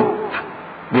 سكوب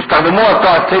بيستخدموها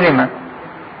بتوع السينما.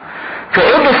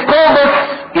 فابسكوبوس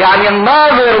يعني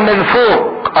الناظر من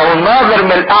فوق او الناظر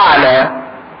من الاعلى،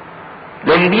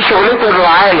 لان دي شغلته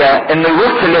الرعاية، انه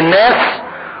يبص للناس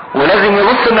ولازم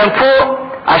يبص من فوق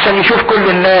عشان يشوف كل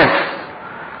الناس.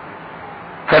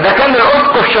 فده كان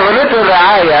الاسقف شغلته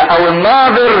الرعاية او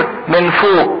الناظر من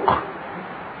فوق.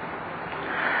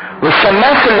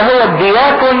 والشماس اللي هو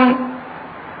الدياكون،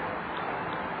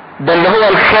 ده اللي هو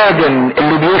الخادم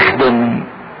اللي بيخدم.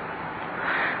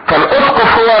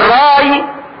 فالاسقف هو الراعي،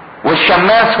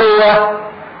 والشماس هو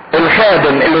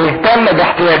الخادم اللي يهتم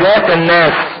باحتياجات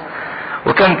الناس.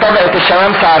 وكان طبقة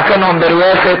الشمامسة عارفينهم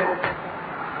برياسة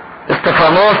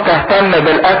استفانوس تهتم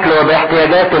بالاكل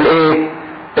وباحتياجات الايه؟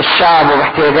 الشعب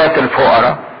وباحتياجات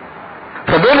الفقراء.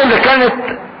 فدول اللي كانت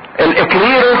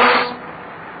الاكليروس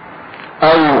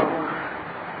او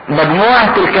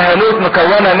مجموعة الكهنوت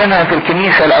مكونة منها في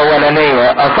الكنيسة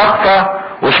الاولانية، اساقفة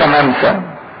وشمامسة.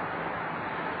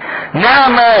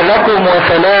 نعمة لكم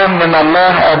وسلام من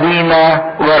الله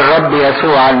ابينا والرب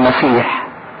يسوع المسيح.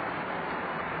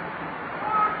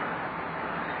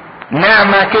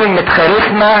 نعمة كلمة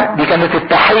خارسما دي كانت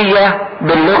التحية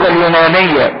باللغة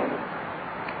اليونانية،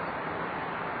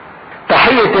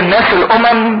 تحية الناس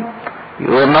الامم.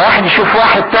 لما واحد يشوف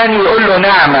واحد تاني يقول له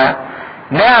نعمة.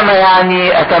 نعمة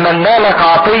يعني اتمنى لك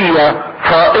عطية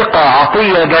فائقة،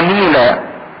 عطية جميلة،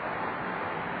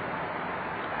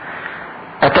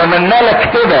 اتمنى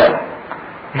لك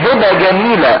هبة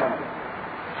جميلة.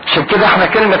 عشان كده احنا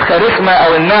كلمة خارسما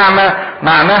او النعمة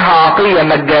معناها عطية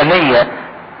مجانية.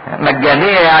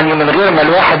 مجانية يعني من غير ما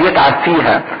الواحد يتعب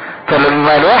فيها.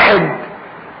 فلما الواحد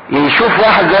يشوف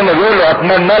واحد زي ما بيقول له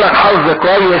اتمنى لك حظ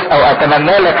كويس او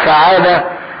اتمنى لك سعادة،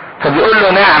 فبيقول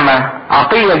له نعمة،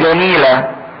 عطية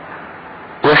جميلة.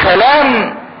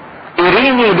 وسلام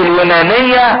إيريني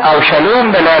باليونانية او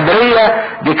شالوم بالعبرية،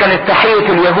 دي كانت تحية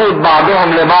اليهود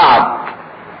بعضهم لبعض.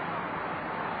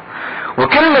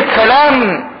 وكلمة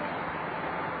سلام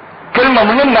كلمة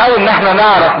مهمة اوي ان احنا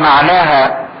نعرف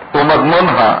معناها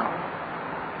ومضمونها.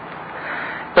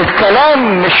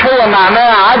 السلام مش هو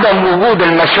معناه عدم وجود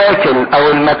المشاكل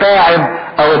او المتاعب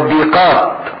او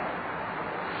الضيقات،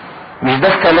 مش ده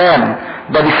السلام.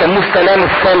 ده بيسموه السلام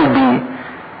السلبي،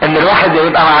 ان الواحد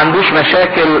يبقى ما عندوش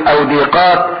مشاكل او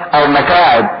ضيقات او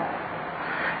متاعب.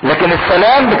 لكن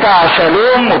السلام بتاع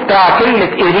شالوم وبتاع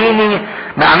كلمة إيريني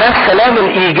معناه السلام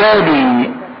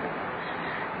الايجابي،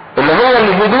 اللي هو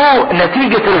الهدوء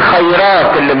نتيجة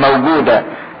الخيرات اللي موجودة،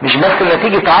 مش بس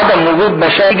نتيجة عدم وجود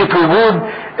مشاكل، نتيجة وجود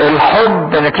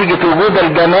الحب، نتيجة وجود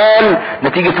الجمال،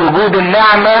 نتيجة وجود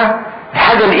النعمة.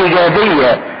 الحاجة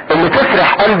الإيجابية اللي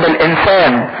تفرح قلب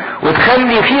الإنسان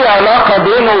وتخلي فيه علاقة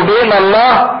بينه وبين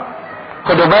الله.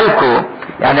 خدوا بالكم،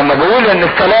 يعني لما بقول إن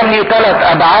السلام ليه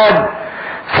 3 أبعاد: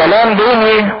 سلام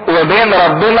بيني وبين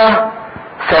ربنا،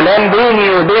 سلام بيني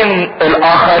وبين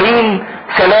الآخرين،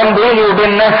 سلام بيني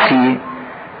وبين نفسي.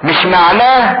 مش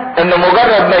معناه ان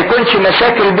مجرد ما يكونش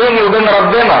مشاكل بيني وبين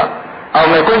ربنا او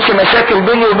ما يكونش مشاكل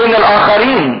بيني وبين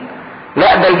الاخرين،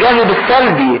 لا ده الجانب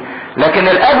السلبي. لكن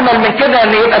الاجمل من كده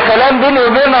ان يبقى سلام بيني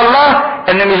وبين الله،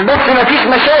 ان مش بس ما فيش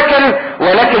مشاكل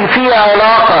ولكن في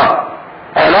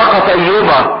علاقة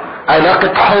طيبة،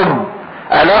 علاقة حب،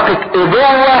 علاقة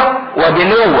ابوة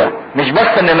وبنوة. مش بس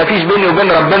ان ما فيش بيني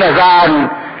وبين ربنا زعل،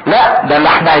 لا، ده اللي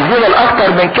احنا عايزينه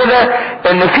الاكتر من كده،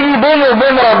 ان في بينه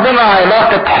وبين ربنا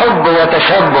علاقة حب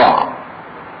وتشبع.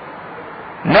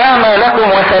 نعمة لكم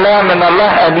وسلام من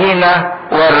الله ابينا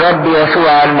والرب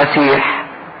يسوع المسيح.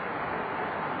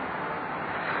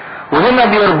 وهنا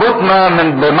بيربطنا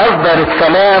بمصدر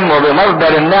السلام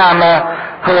وبمصدر النعمة،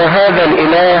 هو هذا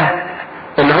الاله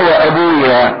اللي هو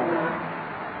ابويا.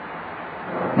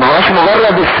 ما هوش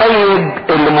مجرد السيد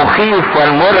المخيف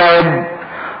والمرعب،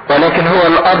 ولكن هو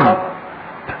الاب.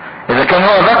 اذا كان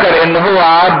هو ذكر ان هو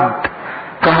عبد،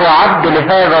 فهو عبد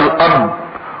لهذا الاب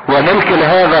وملك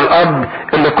لهذا الاب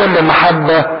اللي كل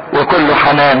محبة وكل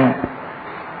حنان.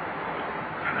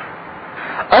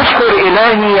 اشكر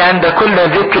الهي عند كل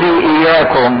ذكري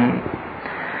اياكم،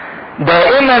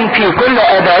 دائما في كل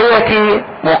ادعيتي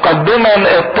مقدما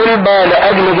الطلبة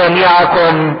لاجل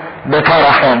جميعكم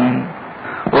بفرح.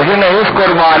 وهنا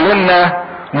يذكر معلمنا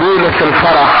بولس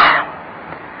الفرح،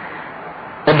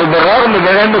 ان بالرغم من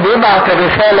انه بيبعت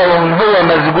الرسالة وان هو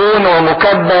مسجون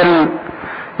ومكبل،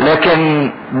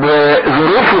 لكن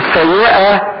بظروفه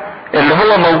السيئة اللي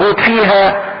هو موجود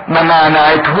فيها ما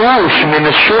منعتهوش من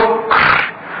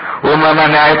الشكر، وما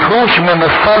منعتهوش من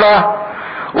الصلاة،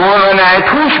 وما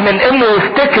منعتهوش من انه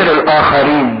يفتكر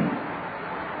الاخرين.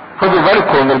 خدوا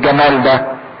بالكم من الجمال ده.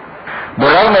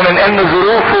 بالرغم من ان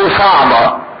ظروفه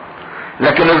صعبة،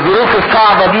 لكن الظروف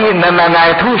الصعبة دي ما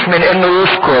منعتهوش من انه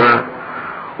يشكر،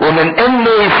 ومن انه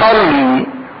يصلي،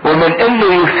 ومن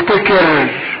انه يفتكر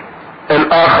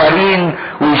الاخرين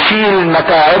ويشيل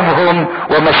متاعبهم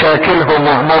ومشاكلهم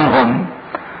وهمومهم.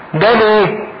 ده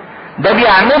ليه؟ ده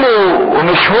بيعمله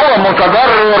ومش هو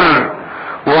متضرر،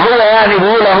 وهو يعني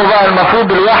بيقول اهو بقى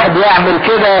المفروض الواحد يعمل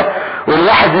كده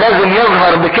والواحد لازم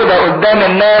يظهر بكده قدام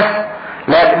الناس.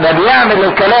 لا، ده بيعمل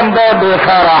الكلام ده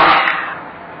بفرح،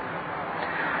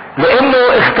 لانه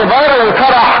اختبار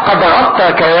الفرح قد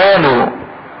غطى كيانه.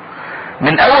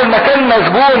 من اول ما كان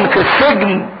مسجون في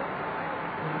السجن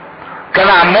كان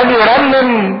عمال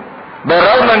يرنم،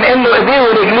 بالرغم من انه ايديه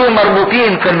ورجليه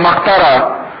مربوطين في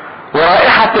المقطرة،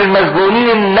 ورائحة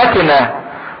المسجونين نتنة،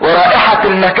 ورائحة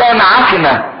المكان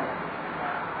عفنة،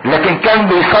 لكن كان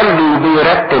بيصلي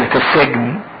وبيرتل في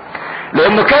السجن،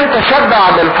 لانه كان تشبع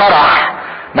بالفرح.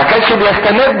 ما كانش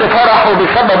بيستمد فرحه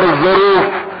بسبب الظروف،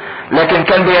 لكن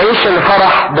كان بيعيش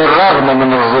الفرح بالرغم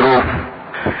من الظروف.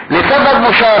 لسبب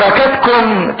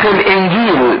مشاركتكم في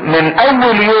الانجيل من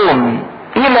اول يوم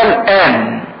الى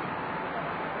الان،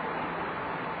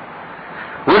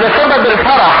 وده سبب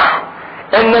الفرح،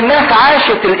 ان الناس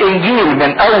عاشت الانجيل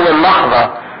من اول لحظة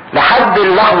لحد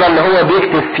اللحظة اللي هو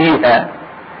بيكتب فيها،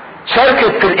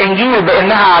 شاركت في الانجيل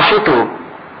بانها عاشته.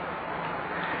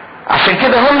 عشان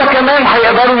كده هم كمان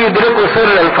هيقدروا يدركوا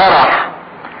سر الفرح،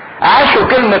 عاشوا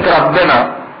كلمة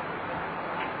ربنا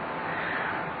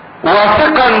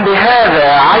واثقا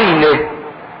بهذا عينه.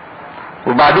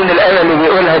 وبعدين الآية اللي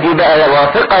بيقولها دي بقى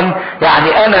واثقا،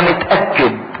 يعني انا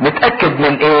متأكد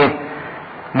من ايه؟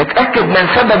 متأكد من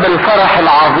سبب الفرح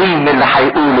العظيم اللي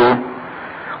هيقوله،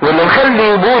 واللي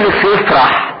مخلي بولس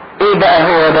يفرح. ايه بقى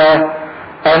هو ده؟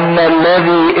 ان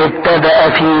الذي ابتدأ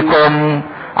فيكم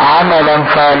عملا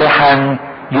صالحا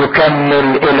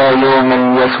يكمل الى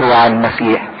يوم يسوع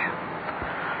المسيح.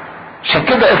 عشان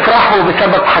كده افرحوا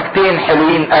بسبب حاجتين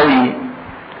حلوين قوي،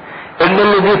 ان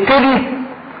اللي بيبتدي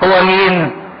هو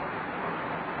مين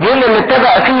اللي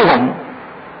ابتدأ فيهم؟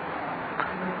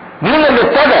 مين اللي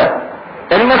ابتدأ؟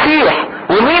 المسيح.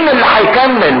 ومين اللي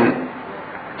هيكمل؟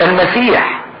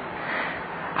 المسيح.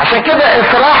 عشان كده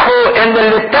افرحوا ان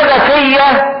اللي ابتدى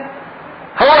فيا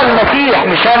هو المسيح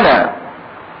مش انا،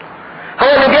 هو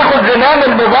اللي بياخد زمام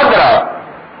المبادرة.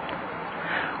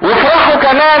 وافرحوا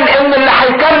كمان ان اللي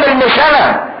هيكمل مش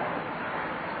انا،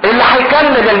 اللي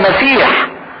هيكمل المسيح.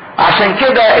 عشان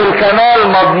كده الكمال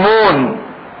مضمون.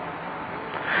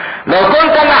 لو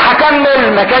كنت انا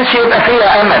هكمل ما كانش يبقى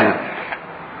فيا امل،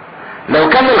 لو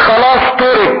كان الخلاص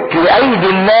ترك لايدي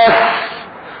الناس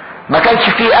ما كانش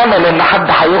فيه امل ان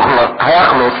حد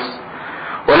هيخلص.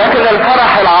 ولكن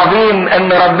الفرح العظيم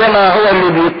ان ربنا هو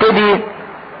اللي بيبتدي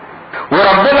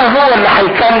وربنا هو اللي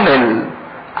هيكمل.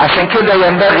 عشان كده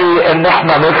ينبغي ان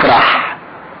احنا نفرح،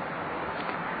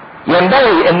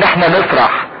 ينبغي ان احنا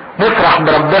نفرح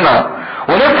بربنا،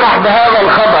 ونفرح بهذا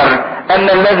الخبر ان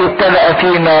الذي ابتدأ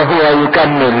فينا هو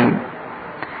يكمل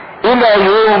الى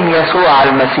يوم يسوع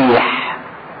المسيح.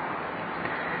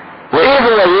 وايه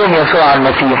هو يوم يسوع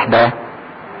المسيح ده؟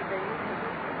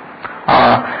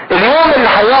 اليوم اللي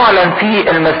هيعلن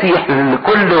فيه المسيح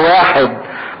لكل واحد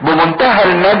بمنتهى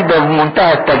المجد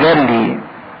وبمنتهى التجلي.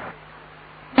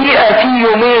 في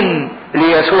يومين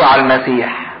ليسوع المسيح.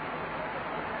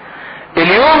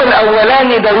 اليوم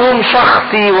الاولاني ده يوم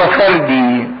شخصي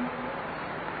وفردي،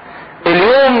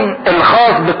 اليوم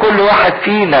الخاص بكل واحد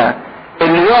فينا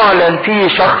اللي يعلن فيه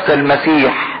شخص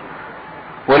المسيح،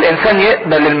 والانسان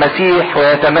يقبل المسيح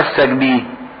ويتمسك بيه.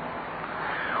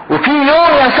 وفي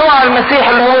يوم يسوع المسيح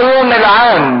اللي هو يوم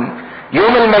العام،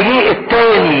 يوم المجيء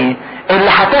التاني اللي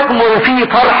هتكمل فيه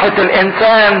فرحة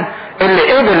الانسان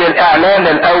اللي قبل الاعلان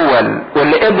الاول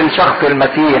واللي قبل شخص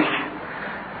المسيح.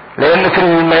 لان في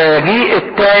المجيء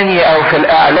التاني او في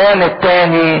الاعلان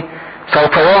التاني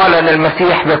سوف يعلن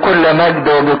المسيح بكل مجد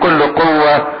وبكل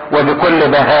قوة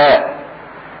وبكل بهاء.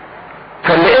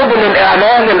 فاللي قبل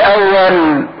الاعلان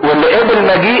الاول واللي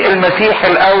قبل مجيء المسيح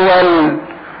الاول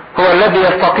هو الذي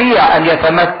يستطيع ان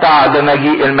يتمتع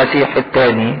بمجيء المسيح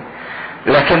الثاني.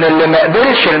 لكن اللي ما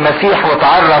قبلش المسيح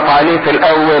وتعرف عليه في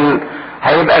الاول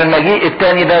هيبقى المجيء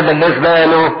الثاني ده بالنسبة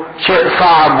له شيء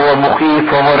صعب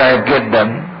ومخيف ومرعب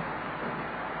جدا.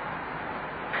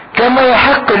 كما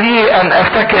يحق لي ان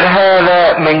افتكر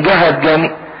هذا من جهة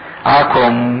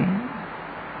جميعكم،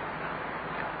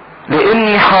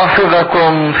 لاني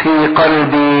حافظكم في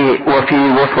قلبي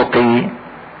وفي وثقي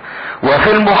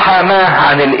وفي المحاماة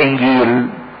عن الانجيل.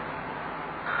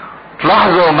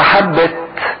 لاحظوا محبة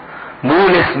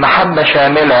بولس محبة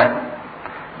شاملة،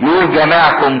 يقول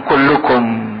جماعكم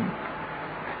كلكم،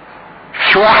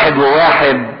 مش واحد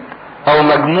وواحد او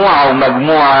مجموعة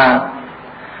ومجموعة،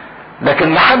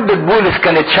 لكن محبة بولس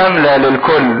كانت شاملة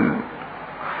للكل.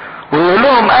 ويقول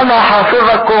لهم انا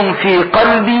حافظكم في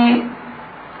قلبي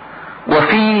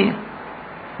وفي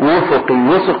وثقي.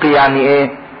 وثقي يعني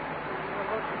ايه؟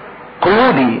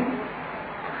 قيودي.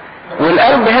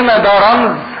 والقلب هنا ده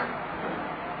رمز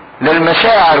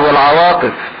للمشاعر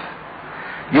والعواطف.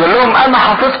 يقول لهم انا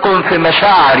حافظكم في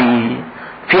مشاعري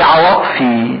في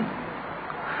عواطفي،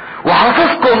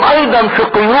 وحافظكم ايضا في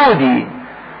قيودي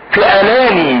في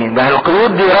الامي. ده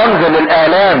القيود دي رمز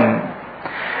للالام،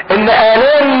 ان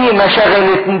الامي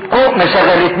ما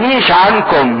شغلتنيش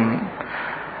عنكم،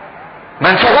 ما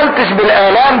انشغلتش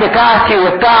بالالام بتاعتي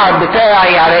والتعب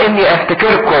بتاعي على اني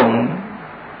افتكركم.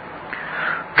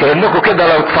 كأنكم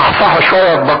كده لو تصحصحوا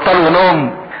شوية تبطلوا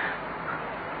نوم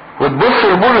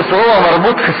وتبصوا لبولس وهو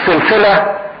مربوط في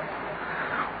السلسلة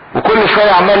وكل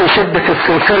شوية عمال يشد في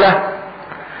السلسلة،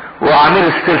 وعامل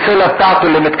السلسلة بتاعته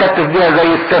اللي متكتف بيها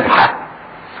زي السبحة،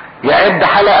 يعد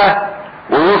حلقة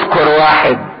ويذكر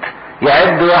واحد،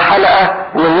 يعد حلقة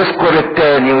ويذكر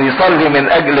التاني، ويصلي من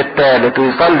اجل التالت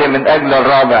ويصلي من اجل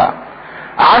الرابع.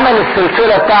 عمل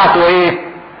السلسلة بتاعته ايه؟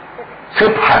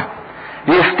 سبحة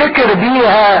يفتكر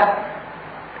بيها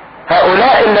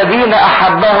هؤلاء الذين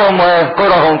احبهم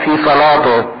ويذكرهم في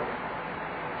صلاته.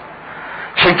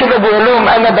 عشان كده بيقول لهم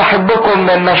انا بحبكم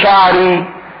من مشاعري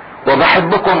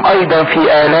وبحبكم ايضا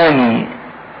في الامي،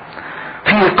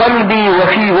 في قلبي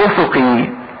وفي وثقي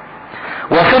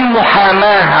وفي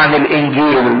المحاماة عن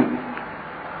الانجيل.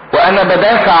 وانا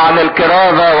بدافع عن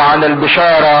الكرازة وعن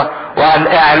البشارة وعن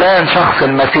اعلان شخص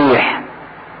المسيح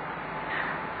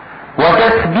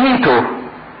وتثبيته.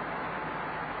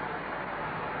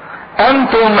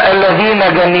 انتم الذين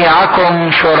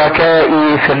جميعكم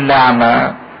شركائي في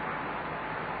النعمة.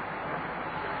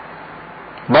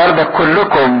 برضك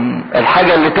كلكم،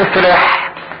 الحاجة اللي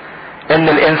تفرح ان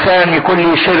الانسان يكون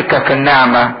له شركة في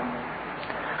النعمة.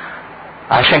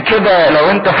 عشان كده لو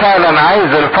انت فعلا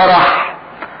عايز الفرح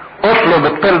اطلب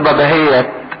الطلبة دهيت: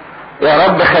 يا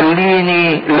رب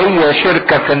خليني ليا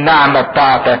شركة في النعمة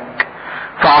بتاعتك،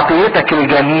 في عطيتك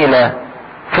الجميلة،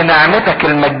 في نعمتك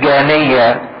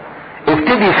المجانية.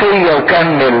 ابتدي فيا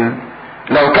وكمل.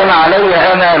 لو كان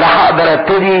عليا انا لا هقدر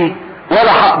ابتدي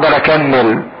ولا هقدر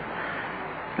اكمل،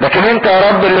 لكن انت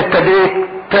يا رب اللي ابتديت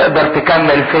تقدر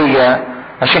تكمل فيا.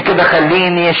 عشان كده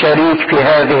خليني شريك في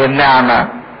هذه النعمة.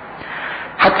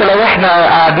 حتى لو احنا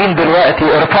قاعدين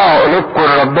دلوقتي ارفعوا قلوبكم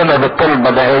لربنا بالطلبة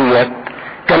دهيت،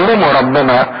 كلموا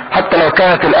ربنا حتى لو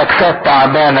كانت الاجساد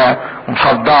تعبانة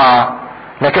ومصدعة،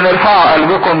 لكن ارفعوا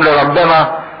قلبكم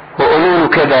لربنا وقولوا له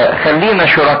كده: خلينا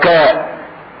شركاء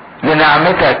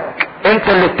لنعمتك، انت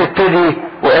اللي بتبتدي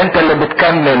وانت اللي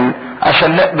بتكمل،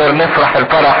 عشان نقدر نفرح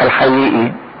الفرح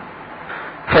الحقيقي.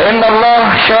 فان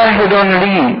الله شاهد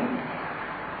لي،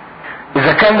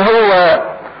 اذا كان هو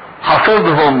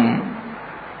حافظهم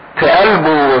في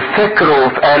قلبه وفي فكره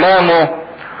وفي آلامه،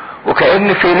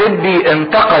 وكأن فيليبي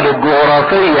انتقلت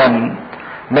جغرافيا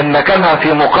من مكانها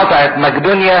في مقاطعة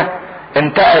مقدونيا،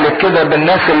 انتقلت كده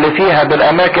بالناس اللي فيها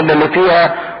بالاماكن اللي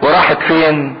فيها وراحت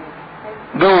فين؟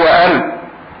 جوه قلب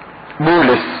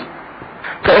بولس.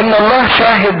 فإن الله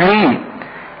شاهد لي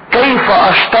كيف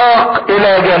اشتاق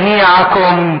الى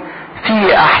جميعكم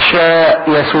في احشاء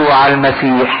يسوع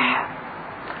المسيح.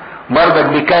 برضك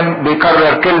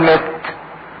بيكرر كلمة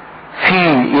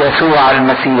في يسوع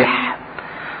المسيح.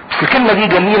 بس الكلمة دي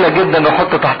جميلة جدا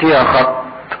وحط تحتيها خط.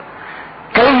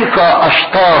 كيف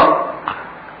اشتاق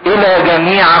الى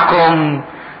جميعكم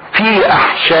في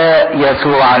احشاء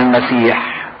يسوع المسيح.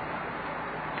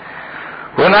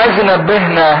 وانا عايز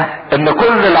انبهنا ان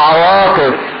كل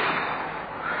العواطف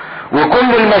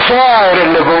وكل المشاعر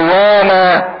اللي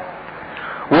جوانا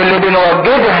واللي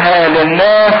بنوجدها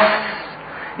للناس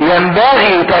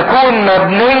ينبغي تكون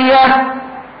مبنية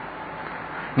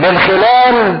من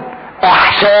خلال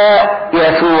احشاء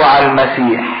يسوع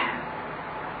المسيح.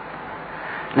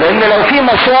 لان لو في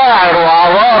مشاعر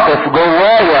وعواطف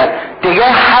جوايا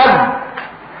تجاه حد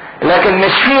لكن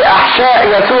مش في احشاء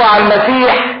يسوع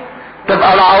المسيح،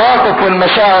 تبقى العواطف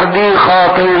والمشاعر دي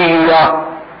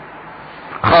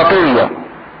خاطية.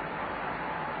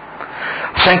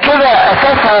 عشان كده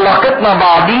اساس علاقتنا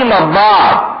بعضينا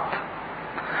ببعض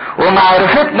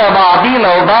ومعرفتنا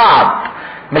بعضينا وبعض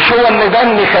مش هو ان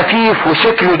دمي خفيف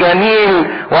وشكلي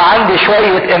جميل وعندي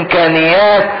شوية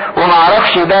امكانيات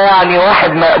ومعرفش ده يعني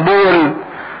واحد مقبول،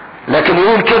 لكن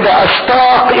يقول كده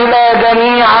اشتاق الى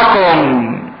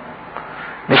جميعكم،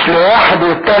 مش لواحد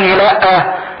والتاني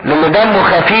لأ، للي دمه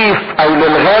خفيف او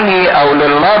للغني او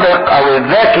للناضق او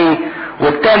الذكي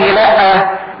والتاني لأ،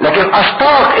 لكن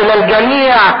اشتاق الى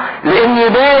الجميع لاني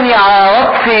باني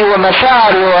عواطفي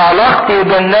ومشاعري وعلاقتي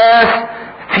بالناس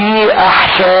في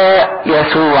احشاء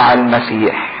يسوع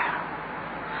المسيح.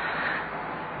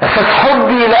 اساس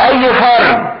حبي لاي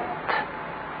فرد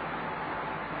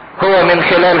هو من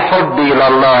خلال حبي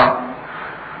لله.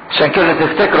 عشان كده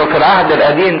تفتكروا في العهد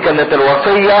القديم كانت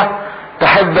الوصية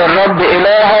تحب الرب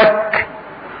الهك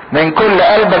من كل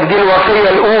قلبك، دي الوصية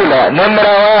الاولى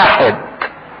نمرة 1.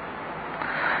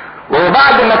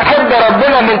 وبعد ما تحب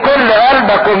ربنا من كل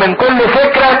قلبك ومن كل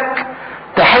فكرك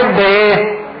تحب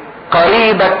ايه؟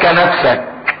 قريبك كنفسك.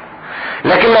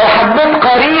 لكن لو حبيت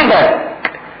قريبك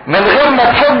من غير ما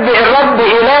تحب الرب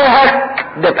الهك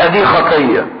تبقى دي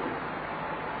خطية.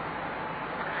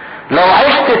 لو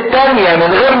عشت التانية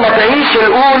من غير ما تعيش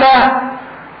الاولى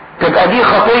تبقى دي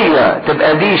خطية،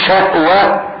 تبقى دي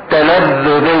شهوة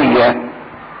تلذذية.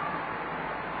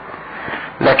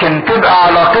 لكن تبقى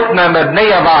علاقتنا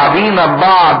مبنية بعضينا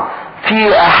ببعض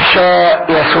في احشاء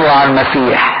يسوع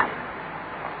المسيح.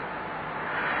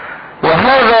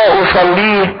 وهذا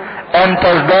اصليه ان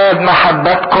تزداد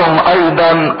محبتكم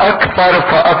ايضا اكثر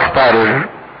فاكثر.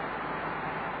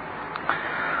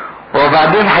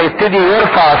 وبعدين هيبتدي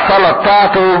يرفع الصلاة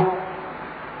بتاعته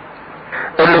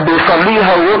اللي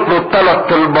بيصليها ويطلب 3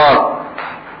 طلبات.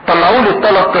 طلعوا لي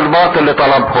ال3 طلبات اللي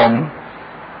طلبهم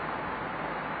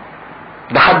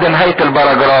لحد نهاية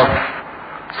البراجراف.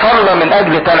 صلى من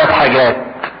اجل 3 حاجات.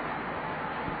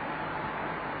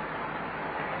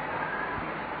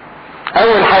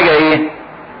 اول حاجة ايه؟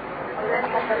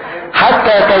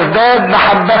 حتى تزداد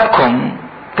محبتكم.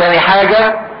 تاني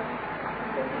حاجة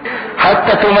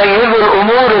حتى تميزوا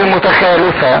الامور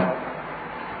المتخالفة.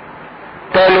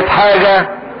 تالت حاجة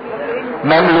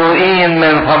مملوئين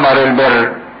من ثمر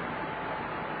البر.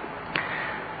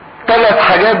 3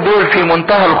 حاجات دول في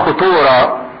منتهى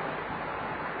الخطورة.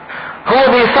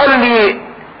 هو بيصلي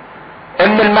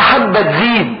ان المحبة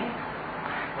تزيد،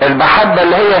 المحبة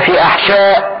اللي هي في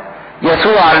احشاء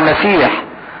يسوع المسيح،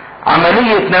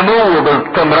 عملية نمو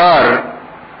باستمرار.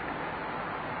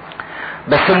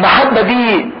 بس المحبة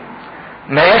دي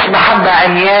ما هياش محبة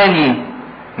عمياني،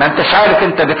 ما انتش عارف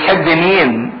انت بتحب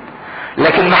مين،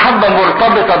 لكن محبة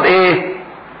مرتبطة بايه؟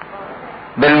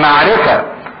 بالمعرفة.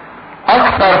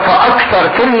 اكثر فاكثر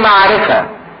في المعرفة.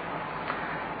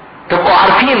 تبقوا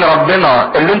عارفين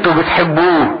ربنا اللي انتوا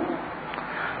بتحبوه.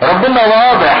 ربنا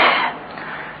واضح،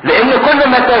 لان كل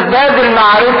ما تزداد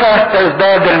المعرفة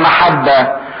تزداد المحبة،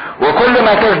 وكل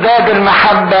ما تزداد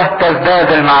المحبة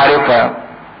تزداد المعرفة.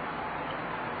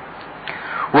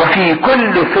 وفي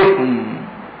كل فهم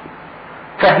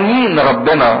فاهمين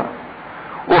ربنا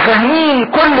وفاهمين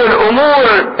كل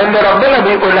الامور اللي ربنا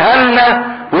بيقولها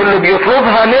لنا واللي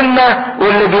بيطلبها منا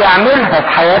واللي بيعملها في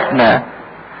حياتنا.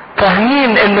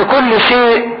 فاهمين ان كل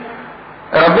شيء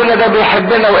ربنا ده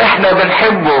بيحبنا واحنا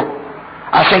بنحبه.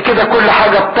 عشان كده كل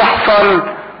حاجة بتحصل،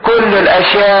 كل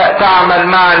الاشياء تعمل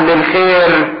معا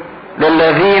للخير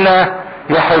للذين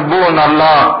يحبون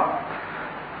الله.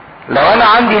 لو انا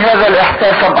عندي هذا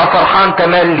الاحساس ابقى فرحان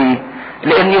تملي،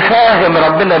 لاني فاهم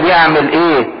ربنا بيعمل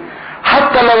ايه.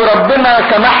 حتى لو ربنا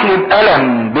سمح لي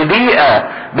بألم، بضيقة،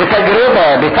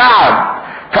 بتجربة، بتعب،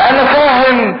 فانا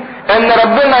فاهم ان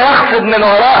ربنا يقصد من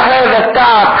وراء هذا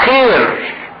التعب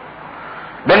خير.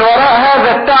 من وراء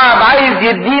هذا التعب عايز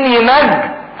يديني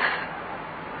مجد.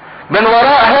 من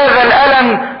وراء هذا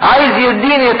الألم عايز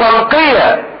يديني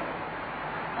تنقية.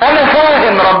 انا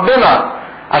فاهم ربنا،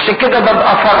 عشان كده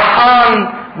ببقى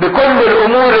فرحان بكل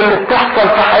الامور اللي بتحصل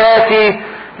في حياتي،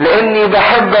 لاني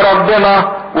بحب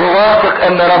ربنا وواثق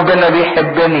ان ربنا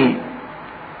بيحبني.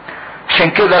 عشان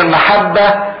كده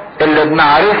المحبة اللي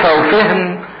بمعرفة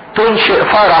وفهم تنشئ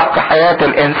فرح في حياة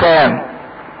الانسان،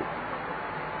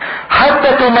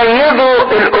 حتى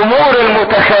تميزوا الامور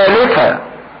المتخالفة،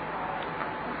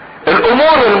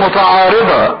 الامور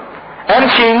المتعارضة،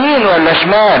 امشي يمين ولا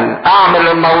شمال، اعمل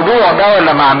الموضوع ده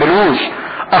ولا ما اعملوش،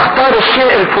 اختار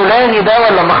الشيء الفلاني ده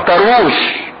ولا ما اختاروش.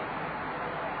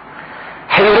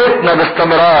 حيرتنا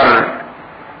باستمرار،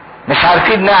 مش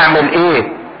عارفين نعمل ايه.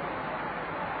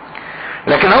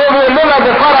 لكن هو بيقول لنا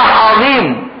بفرح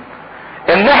عظيم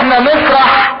ان احنا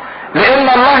نفرح، لان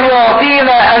الله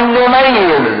يعطينا ان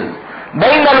نميز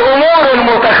بين الامور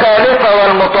المتخالفة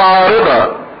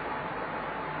والمتعارضة.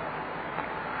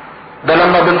 ده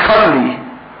لما بنصلي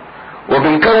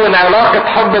وبنكون علاقة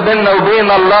حب بيننا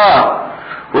وبين الله،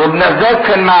 وبنزداد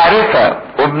في المعرفة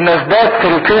وبنزداد في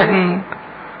الفهم،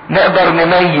 نقدر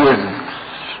نميز،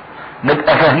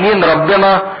 نبقى فاهمين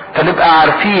ربنا، فنبقى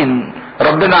عارفين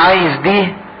ربنا عايز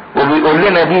دي وبيقول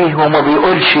لنا دي وما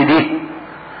بيقولش دي.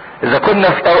 اذا كنا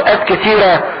في اوقات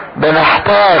كتيرة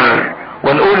بنحتار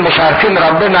ونقول مش عارفين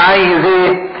ربنا عايز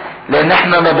ايه، لان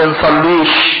احنا ما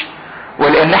بنصليش،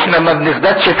 ولان احنا ما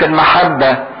بنزدادش في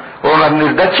المحبة وما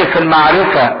بنزدادش في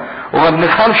المعرفة وما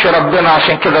بنفهمش ربنا،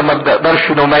 عشان كده ما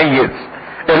بنقدرش نميز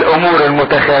الامور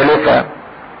المتخالفة.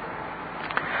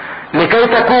 لكي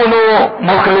تكونوا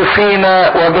مخلصين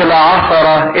وبلا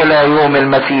عثرة الى يوم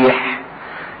المسيح.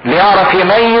 ليعرف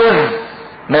يميز،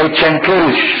 ما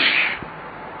يتشنكلش،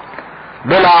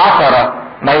 بلا عثرة،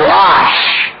 ما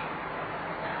يقعش،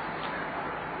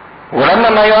 ولما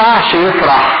ما يقعش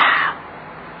يفرح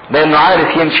لانه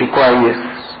عارف يمشي كويس.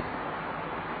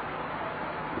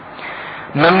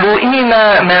 مملوئين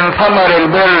من ثمر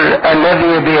البر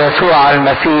الذي بيسوع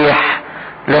المسيح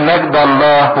لمجد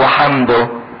الله وحمده.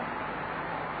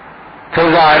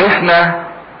 فإذا عرفنا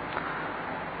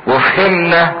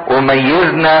وفهمنا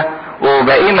وميزنا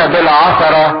وبقينا بلا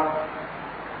عثرة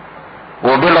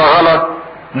وبلا غلط،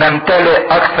 نمتلئ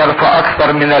اكثر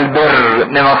فاكثر من البر،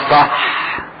 من الصح.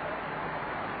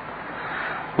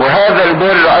 وهذا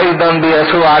البر ايضا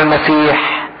بيسوع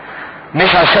المسيح،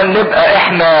 مش عشان نبقى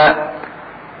احنا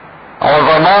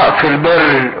عظماء في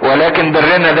البر، ولكن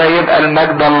برنا ده يبقى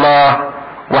المجد الله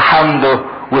وحمده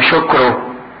وشكره.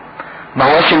 ما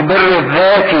هوش البر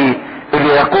الذاتي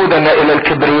اللي يقودنا الى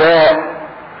الكبرياء،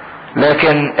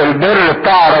 لكن البر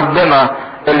بتاع ربنا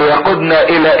اللي يقودنا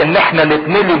الى ان احنا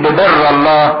نتملي ببر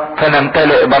الله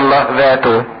فنمتلئ بالله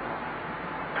ذاته.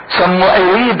 ثم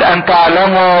اريد ان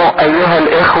تعلموا ايها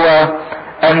الاخوة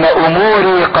ان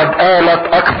اموري قد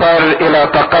آلت اكثر الى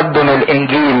تقدم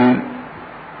الانجيل،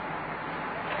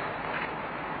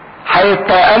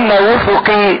 حتى ان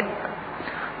وثقي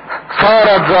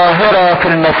صارت ظاهرة في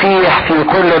المسيح في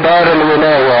كل دار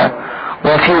الولاية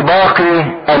وفي باقي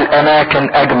الاماكن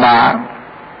اجمع.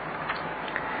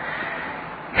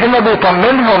 هنا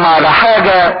بيطمنهم على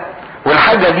حاجة،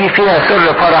 والحاجة دي فيها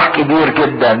سر فرح كبير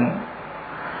جدا.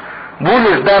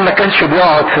 بولس ده ما كانش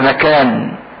بيقعد في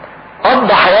مكان،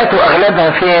 قضى حياته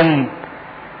اغلبها فين؟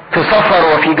 في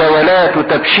سفر وفي جولات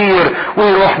وتبشير،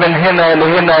 ويروح من هنا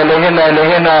لهنا لهنا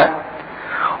لهنا.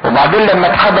 وبعدين لما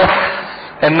اتحبس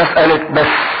الناس قالت بس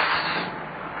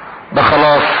ده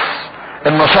خلاص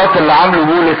النشاط اللي عامله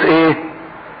بولس ايه؟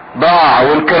 ضاع،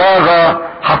 والكرازة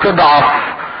هتضعف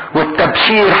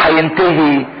والتبشير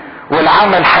هينتهي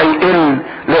والعمل هيقل،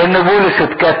 لان بولس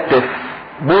اتكتف،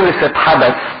 بولس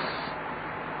اتحبس.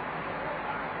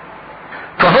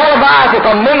 فهو بقى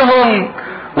يطمنهم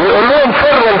ويقول لهم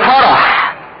سر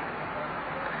الفرح.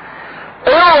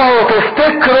 اوعوا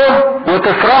تفتكروا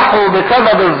وتفرحوا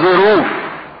بسبب الظروف،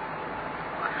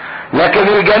 لكن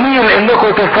الجميل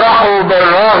انكم تفرحوا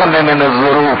بالرغم من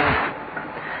الظروف.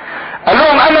 قال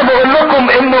لهم انا بقول لكم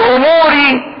ان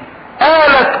اموري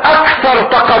آلت اكثر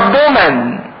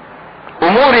تقدما،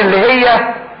 اموري اللي هي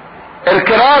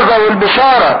الكرازة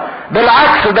والبشارة.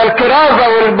 بالعكس ده الكرازة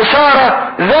والبشارة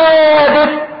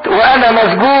زادت وانا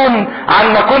مسجون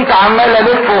عن ما كنت عمال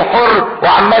الف وحر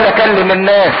وعمال اكلم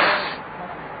الناس،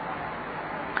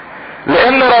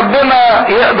 لان ربنا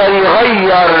يقدر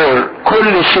يغير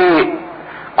كل شيء،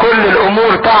 كل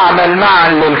الامور تعمل معا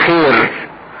للخير.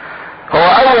 هو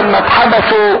اول ما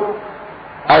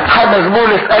اتحبس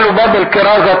بولس قالوا باب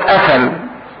الكرازة اتقفل،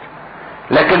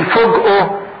 لكن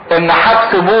فوجئوا ان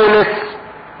حبس بولس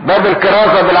باب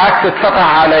الكرازة بالعكس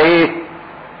اتفتح على ايه؟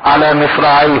 على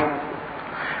مصراعيه.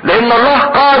 لان الله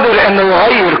قادر انه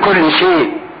يغير كل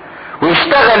شيء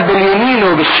ويشتغل باليمين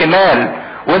وبالشمال،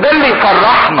 وده اللي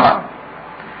يفرحنا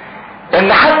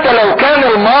ان حتى لو كان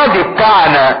الماضي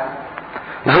بتاعنا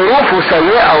ظروفه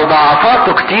سيئة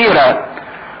وضعفاته كتيرة،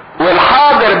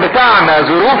 والحاضر بتاعنا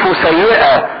ظروفه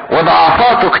سيئة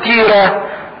وضعفاته كتيرة،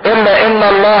 الا ان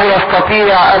الله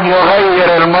يستطيع ان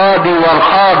يغير الماضي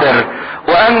والحاضر،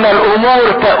 وان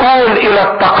الامور تؤول الى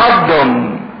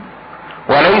التقدم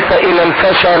وليس الى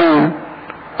الفشل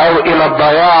او الى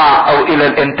الضياع او الى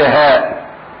الانتهاء.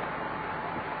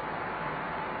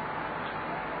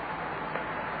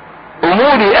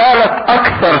 اموري آلت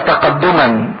اكثر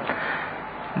تقدما.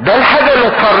 ده الحاجة اللي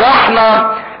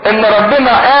تفرحنا، ان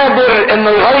ربنا قادر انه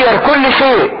يغير كل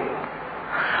شيء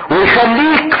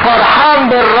ويخليك فرحان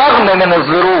بالرغم من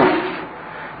الظروف،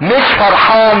 مش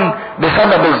فرحان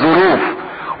بسبب الظروف.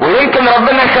 ويمكن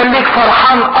ربنا يخليك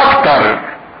فرحان اكتر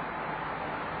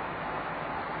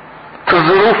في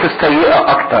الظروف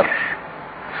السيئة اكتر.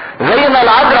 زي ما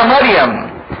العذراء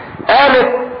مريم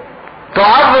قالت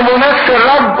تعظم نفس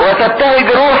الرب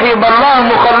وتبتهج روحي بالله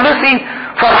مخلصي،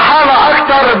 فرحانة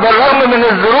اكتر بالرغم من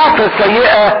الظروف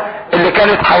السيئة اللي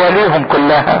كانت حواليهم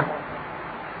كلها.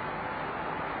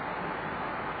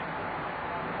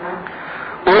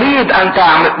 اريد ان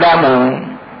تعلموا،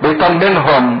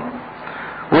 بيطمنهم،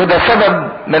 وده سبب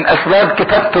من اسباب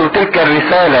كتابته تلك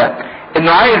الرسالة،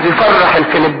 انه عايز يفرح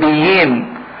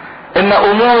الفيلبيين، ان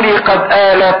اموري قد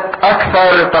آلت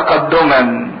اكثر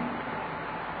تقدما.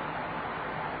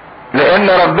 لان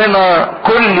ربنا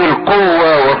كل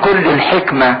القوة وكل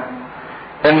الحكمة،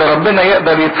 ان ربنا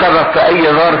يقدر يتصرف في اي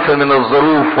ظرف من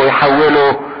الظروف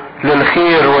ويحوله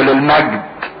للخير وللمجد،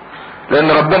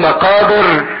 لان ربنا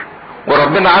قادر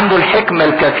وربنا عنده الحكمة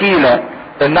الكفيلة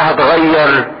انها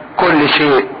تغير كل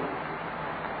شيء.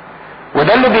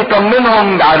 وده اللي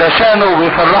بيطمنهم علشانه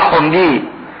وبيفرحهم ليه،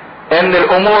 ان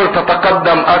الامور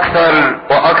تتقدم اكثر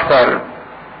واكثر.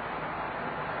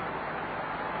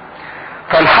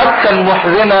 فالحادثة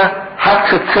المحزنة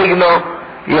حادثة سجنه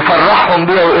يفرحهم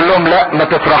بيها ويقول لهم لا ما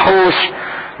تفرحوش،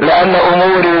 لان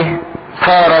اموري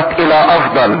صارت الى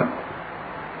افضل.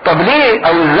 طب ليه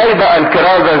او ازاي بقى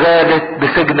الكرازة زادت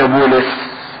بسجن بولس؟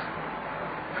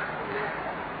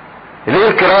 ليه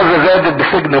الكرازة زادت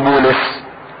بسجن بولس؟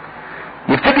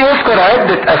 يبتدي يذكر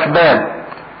عدة اسباب.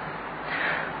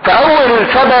 فاول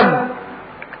سبب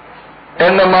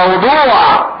ان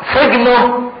موضوع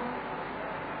سجنه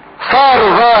صار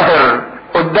ظاهر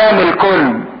قدام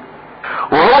الكل،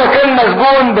 وهو كان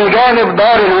مسجون بجانب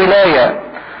دار الولاية،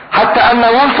 حتى ان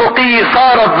وثقي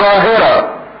صارت ظاهرة.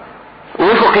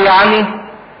 وثقي يعني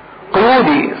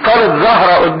قيودي صارت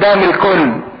ظاهرة قدام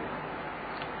الكل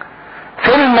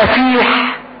في المسيح.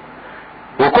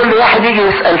 وكل واحد يجي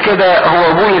يسأل كده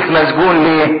هو بولس مسجون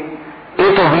ليه؟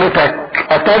 ايه تهمتك؟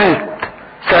 قتلت؟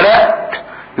 سرقت؟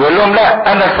 يقول لهم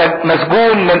لا انا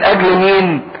مسجون من اجل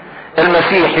مين؟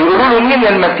 المسيح. يقولوا له مين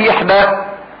المسيح ده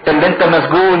اللي انت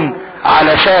مسجون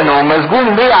علشانه؟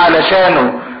 مسجون ليه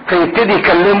علشانه؟ فيبتدي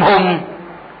يكلمهم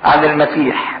عن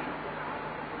المسيح.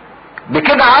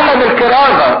 بكده عمل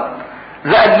الكرازة.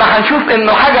 زائد ما هنشوف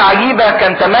انه حاجة عجيبة،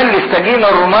 كان تملي السجين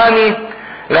الروماني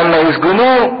لما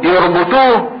يسجنوه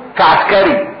يربطوه في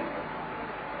عسكري،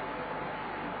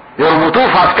 يربطوه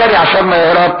في عسكري عشان ما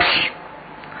يهربش.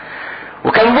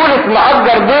 وكان بولس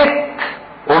مأجر بيت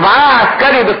ومعاه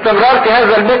عسكري باستمرار في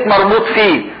هذا البيت مربوط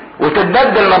فيه،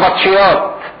 وتتبدل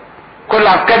نبطشيات، كل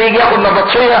عسكري يجي ياخد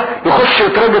نبطشية يخش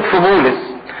يتربط في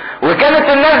بولس. وكانت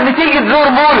الناس بتيجي تزور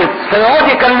بولس فيقعد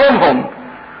يكلمهم،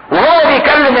 وهو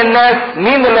بيكلم الناس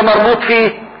مين اللي مربوط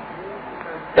فيه؟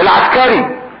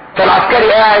 العسكري.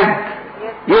 فالعسكري قاعد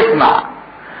يسمع.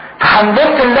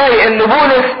 فهنبص نلاقي ان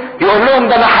بولس يقول لهم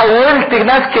ده انا حولت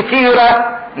ناس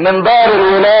كتيرة من دار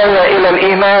الولاية الى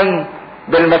الايمان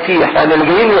بالمسيح، يعني اللي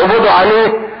جايين يقبضوا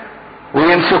عليه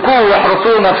ويمسكوه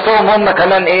ويحرسوه نفسهم هم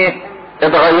كمان ايه؟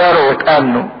 اتغيروا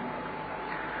واتأمنوا.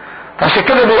 فعشان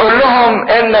كده بيقول لهم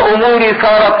ان اموري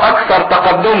صارت اكثر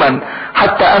تقدما،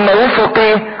 حتى ان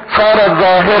وثقي صارت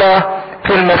ظاهرة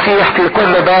في المسيح في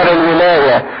كل دار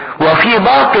الولاية وفي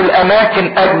باقي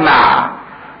الاماكن اجمع.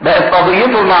 بقت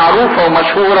قضيته معروفة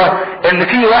ومشهورة ان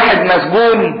في واحد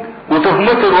مسجون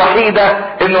وتهمته الوحيدة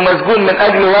انه مسجون من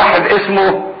اجل واحد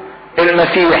اسمه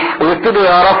المسيح، ويبتدوا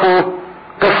يعرفوا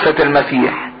قصة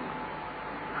المسيح.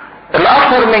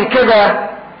 الاكثر من كده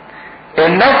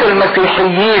الناس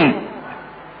المسيحيين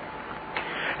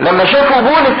لما شافوا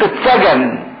بولس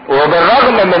اتسجن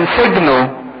وبالرغم من سجنه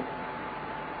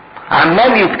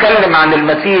عمال يتكلم عن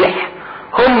المسيح،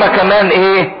 هم كمان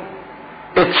ايه؟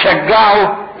 اتشجعوا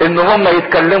ان هم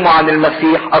يتكلموا عن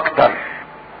المسيح اكتر.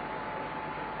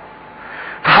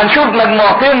 فهنشوف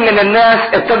مجموعتين من الناس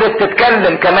ابتدت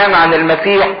تتكلم كمان عن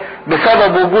المسيح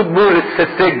بسبب وجود بولس في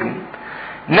السجن.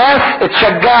 ناس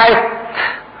اتشجعت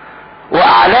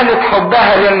واعلنت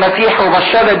حبها للمسيح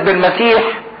وبشرت بالمسيح،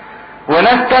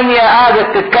 وناس تانية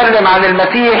قعدت تتكلم عن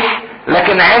المسيح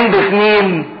لكن عند في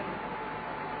مين؟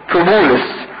 في بولس،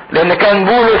 لان كان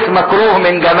بولس مكروه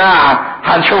من جماعة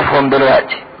هنشوفهم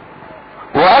دلوقتي.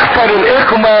 واكثر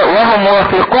الاخوة وهم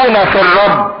واثقون في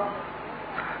الرب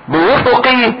بوثق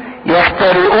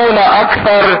يفترئون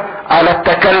اكثر على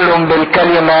التكلم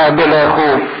بالكلمة بلا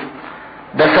خوف.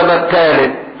 ده سبب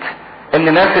ثالث،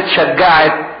 ان ناس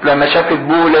اتشجعت لما شافت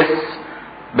بولس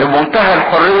بمنتهى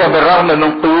الحرية بالرغم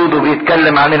من قيوده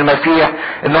بيتكلم عن المسيح،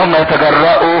 ان هم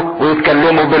يتجرؤوا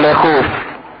ويتكلموا بلا خوف.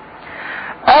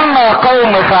 اما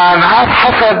قوم فعن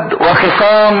حسد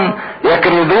وخصام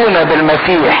يكردون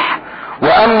بالمسيح،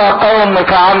 واما قوم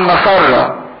فعن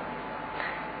مسرة.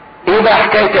 ايه بقى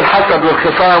حكاية الحسد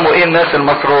والخصام وايه الناس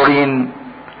المسرورين؟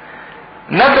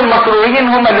 الناس المسرورين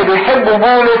هم اللي بيحبوا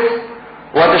بولس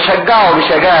وتشجعوا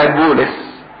بشجاعة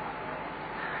بولس،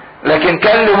 لكن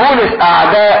كان لبولس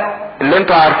اعداء اللي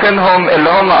انتوا عارفينهم، اللي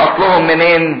هم اصلهم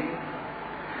منين؟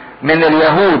 من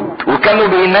اليهود، وكانوا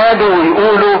بينادوا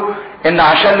ويقولوا ان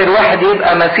عشان الواحد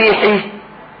يبقى مسيحي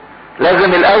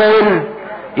لازم الاول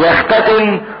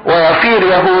يختتن ويصير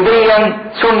يهوديا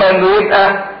ثم انه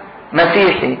يبقى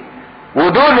مسيحي.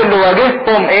 ودول اللي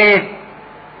واجههم ايه؟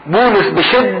 بولس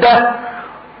بشدة،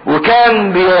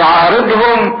 وكان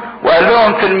بيعارضهم وقال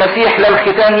لهم في المسيح لا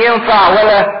الختان ينفع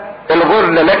ولا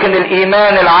الغرل، لكن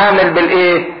الايمان العامل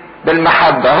بالايه؟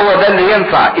 بالمحبة هو ده اللي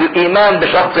ينفع. الايمان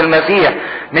بشخص المسيح،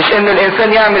 مش ان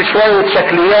الانسان يعمل شوية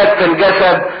شكليات في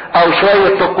الجسد او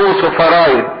شوية طقوس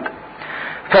وفرايض.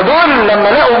 فدول لما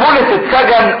لقوا بولس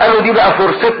اتسجن قالوا دي بقى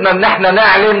فرصتنا ان احنا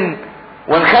نعلن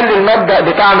ونخلي المبدأ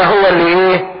بتاعنا هو اللي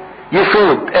ايه؟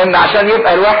 يسود، ان عشان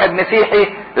يبقى الواحد مسيحي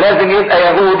لازم يبقى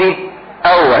يهودي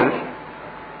اول.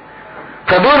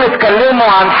 فدول اتكلموا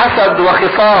عن حسد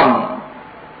وخصام،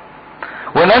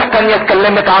 وناس تانية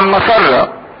اتكلمت عن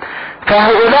مسرة.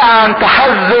 فهؤلاء عن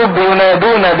تحزب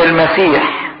ينادون بالمسيح،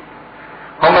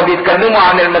 هم بيتكلموا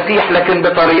عن المسيح لكن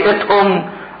بطريقتهم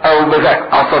او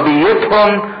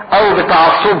بعصبيتهم او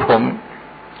بتعصبهم،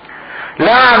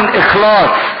 لا عن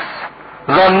اخلاص،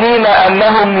 ظنين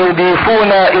انهم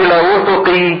يضيفون الى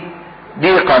وثقي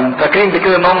ضيقا. فاكرين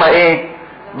بكده ان هم ايه؟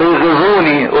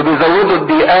 بيغزوني وبيزودوا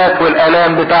الضيقات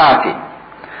والالام بتاعتي.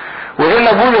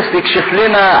 وهنا بولس يكشف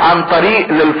لنا عن طريق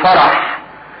للفرح،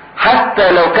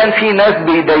 حتى لو كان في ناس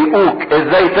بيضايقوك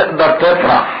ازاي تقدر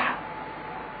تفرح،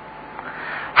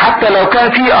 حتى لو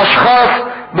كان في اشخاص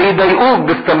بيضايقوك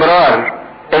باستمرار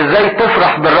ازاي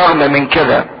تفرح بالرغم من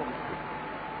كده.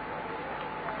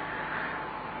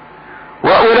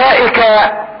 واولئك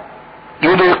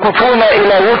يضيقون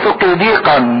الى وثق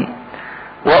ضيقا،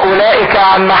 واولئك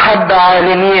عن محبة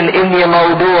عالمين اني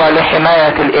موضوع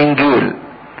لحماية الانجيل.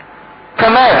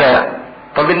 فماذا؟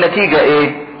 طب النتيجة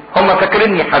ايه؟ هم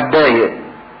فاكريني هتضايق،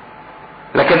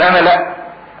 لكن انا لا،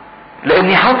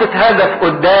 لاني حاطط هدف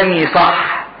قدامي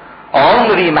صح.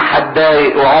 عمري ما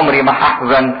هتضايق وعمري ما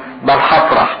هحزن، بل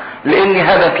هفرح لاني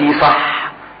هدفي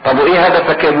صح. طب وايه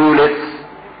هدفك يا بولس؟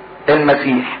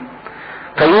 المسيح.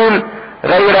 فيقول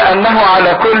غير انه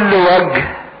على كل وجه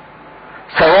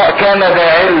سواء كان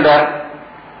ذا علة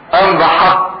ام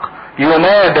بحق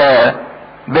ينادى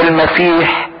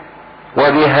بالمسيح،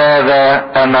 وبهذا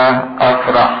انا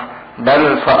افرح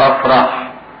بل سافرح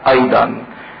ايضا.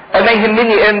 انا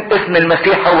يهمني ان اسم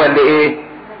المسيح هو اللي ايه؟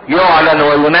 يعلن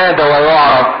وينادى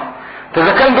ويعرف.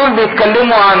 فاذا كان دول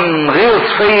بيتكلموا عن غيظ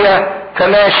فيا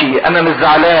فماشي، انا مش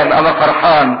زعلان، انا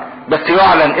فرحان، بس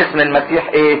يعلن اسم المسيح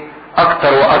ايه؟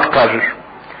 اكتر واكتر.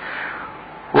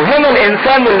 وهنا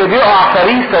الانسان اللي بيقع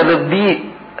فريسة للضيق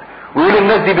ويقول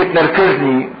الناس دي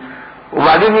بتنرفزني،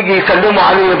 وبعدين يجي يسلموا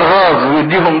عليه يتغاظ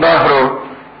ويديهم ظهره،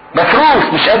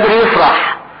 مفروس مش قادر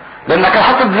يفرح، لانك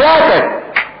حاطط ذاتك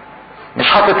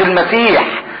مش حاطط المسيح.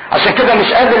 عشان كده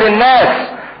مش قادر الناس،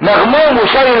 مغموم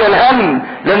وشايل الهم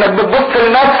لانك بتبص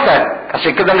لنفسك،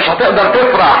 عشان كده مش هتقدر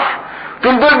تفرح.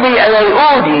 دول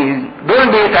بيضايقوني، دول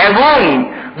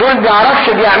بيتعبوني، دول بيعرفش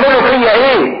بيعملوا فيا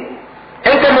ايه.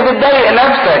 انت اللي بتضايق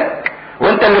نفسك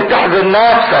وانت اللي بتحزن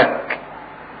نفسك.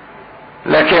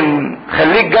 لكن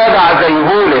خليك جدع زي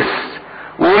بولس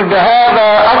وقول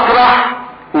بهذا افرح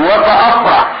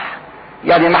وسافرح.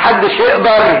 يعني محدش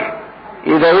يقدر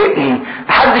يضايقني،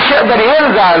 محدش يقدر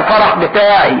ينزع الفرح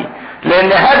بتاعي،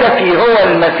 لان هدفي هو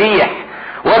المسيح.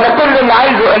 وانا كل اللي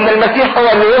عايزه ان المسيح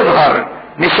هو اللي يظهر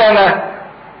مش انا.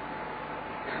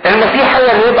 المسيح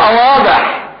هو اللي يبقى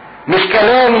واضح، مش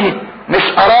كلامي، مش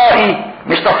ارائي،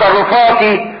 مش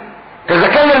تصرفاتي. اذا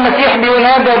كان المسيح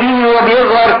بينادى به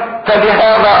وبيظهر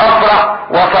فبهذا افرح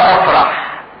وسافرح.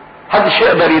 محدش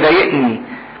يقدر يضايقني،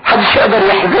 محدش يقدر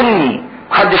يحزنني،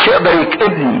 محدش يقدر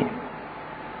يكئبني.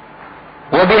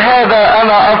 وبهذا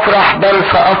انا افرح بل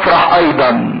سافرح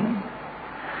ايضا.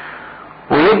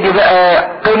 ويدي بقى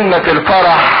قمة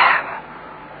الفرح،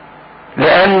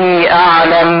 لاني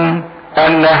اعلم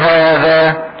ان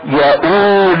هذا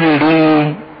يؤول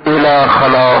لي الى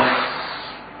خلاص.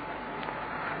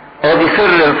 ادي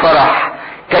سر الفرح،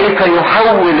 كيف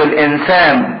يحول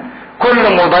الانسان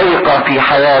كل مضايقة في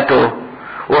حياته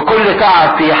وكل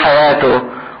تعب في حياته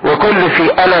وكل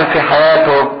في ألم في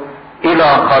حياته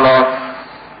الى خلاص.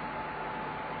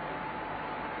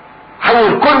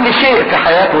 حول كل شيء في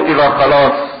حياته الى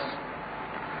خلاص.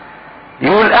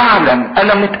 يقول اعلم،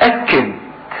 انا متأكد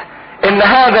ان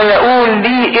هذا يقول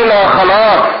لي الى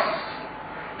خلاص،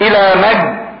 الى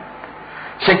مجد.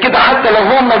 عشان كده حتى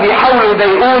لو هم بيحاولوا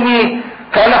يضايقوني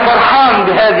فانا فرحان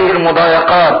بهذه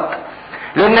المضايقات،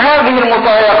 لان هذه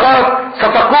المضايقات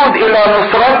ستقود الى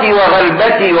نصرتي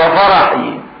وغلبتي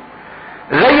وفرحي.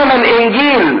 زي ما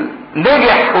الانجيل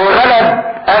نجح وغلب،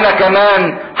 انا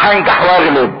كمان هنجح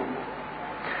واغلب.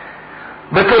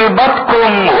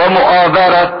 بطلبتكم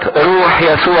ومؤازرة روح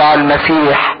يسوع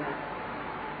المسيح.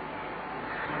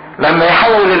 لما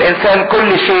يحول الانسان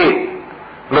كل شيء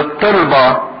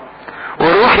للطلبة،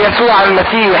 وروح يسوع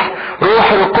المسيح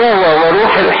روح القوة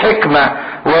وروح الحكمة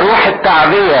وروح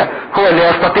التعبية هو اللي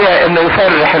يستطيع انه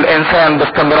يفرح الانسان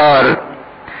باستمرار.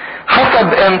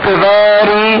 حسب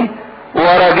انتظاري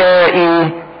ورجائي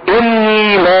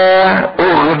اني لا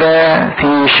اغبى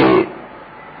في شيء.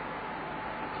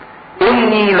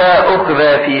 اني لا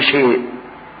اغبى في شيء.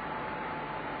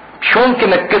 مش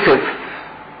ممكن اتكسف،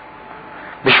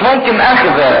 مش ممكن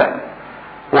اخذ.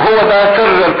 وهو ده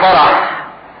سر الفرح،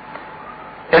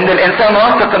 ان الانسان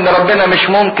واثق ان ربنا مش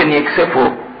ممكن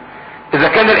يكسفه. اذا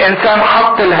كان الانسان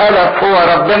حط الهدف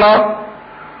هو ربنا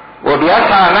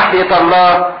وبيسعى ناحية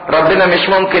الله، ربنا مش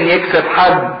ممكن يكسف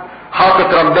حد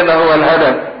حاطط ربنا هو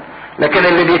الهدف. لكن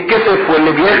اللي بيتكسف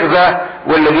واللي بيخزى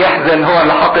واللي بيحزن هو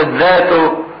اللي حاطط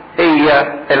ذاته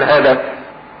هي الهدف.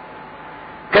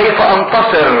 كيف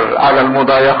انتصر على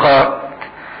المضايقات؟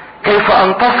 كيف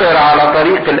انتصر على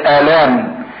طريق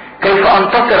الآلام؟ كيف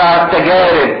انتصر على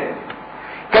التجارب؟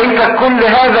 كيف كل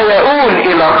هذا يؤول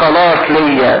الى خلاص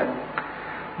ليا؟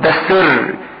 ده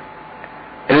السر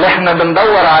اللي احنا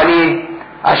بندور عليه،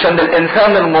 عشان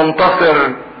الانسان المنتصر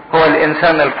هو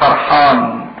الانسان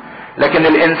الفرحان. لكن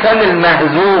الانسان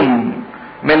المهزوم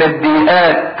من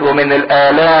الضيقات ومن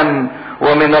الآلام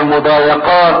ومن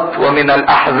المضايقات ومن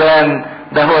الاحزان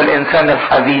ده هو الانسان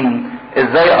الحزين.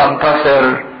 ازاي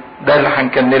انتصر؟ ده اللي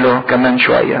هنكمله كمان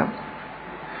شوية.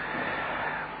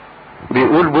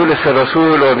 بيقول بولس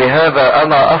الرسول وبهذا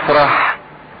انا افرح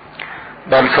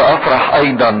بل سافرح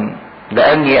ايضا،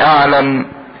 لاني اعلم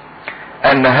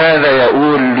ان هذا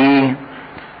يؤول لي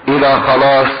الى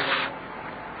خلاص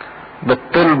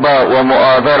بالطلبة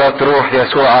ومؤازرة روح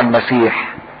يسوع المسيح.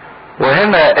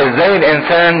 وهنا ازاي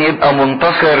الانسان يبقى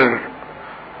منتصر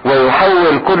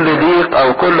ويحول كل ضيق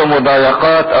او كل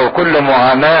مضايقات او كل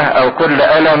معاناة او كل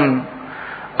الم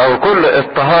او كل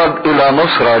اضطهاد الى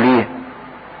نصرة ليه.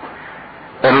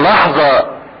 اللحظة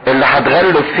اللي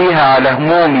هتغلب فيها على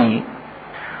همومي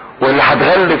واللي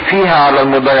هتغلب فيها على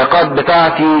المضايقات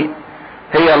بتاعتي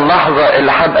هي اللحظة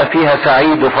اللي هبقى فيها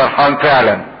سعيد وفرحان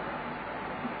فعلا.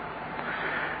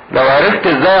 لو عرفت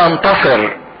ازاي انتصر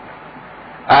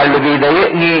على اللي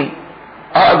بيضايقني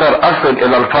اقدر اصل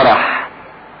الى الفرح.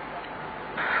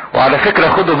 وعلى فكرة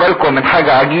خدوا بالكم من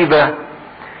حاجة عجيبة،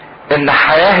 ان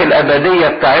الحياة الابدية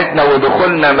بتاعتنا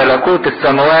ودخولنا ملكوت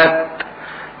السماوات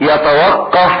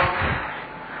يتوقف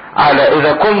على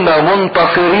اذا كنا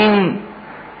منتصرين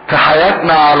في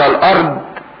حياتنا على الارض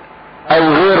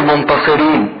او غير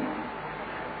منتصرين.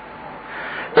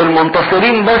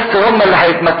 المنتصرين بس هم اللي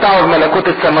هيتمتعوا بملكوت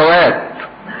السماوات،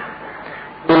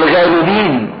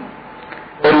 الغالبين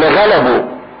اللي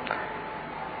غلبوا،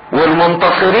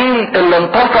 والمنتصرين اللي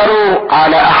انتصروا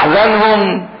على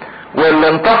احزانهم واللي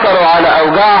انتصروا على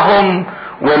اوجاعهم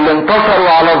واللي انتصروا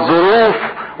على الظروف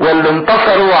واللي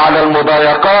انتصروا على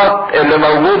المضايقات اللي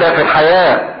موجودة في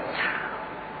الحياة.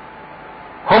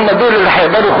 هم دول اللي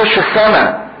هيقبلوا يخشوا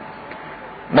السماء.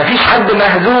 مفيش حد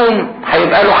مهزوم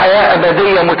هيبقى له حياة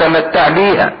ابدية متمتع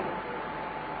بيها.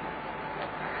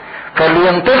 فاللي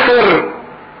ينتصر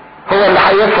هو اللي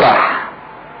هيفرح،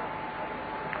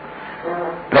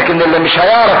 لكن اللي مش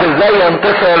هيعرف ازاي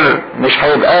ينتصر مش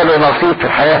هيبقى له نصيب في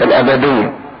الحياة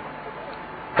الابدية.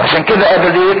 فعشان كده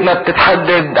ابديتنا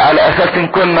بتتحدد على اساس ان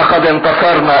كنا قد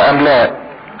انتصرنا ام لا.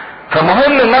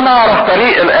 فمهم ان انا اعرف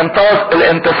طريق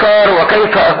الانتصار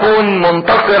وكيف اكون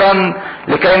منتصرا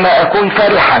لكي ما اكون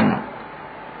فرحا.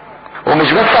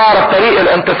 ومش بس اعرف طريق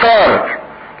الانتصار،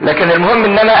 لكن المهم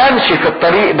ان انا امشي في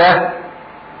الطريق ده.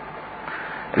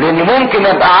 لاني ممكن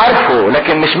ابقى عارفه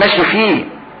لكن مش ماشي فيه.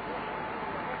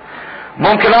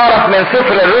 ممكن اعرف من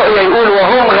سفر الرؤيا يقول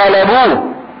وهم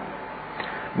غلبوه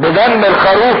بدم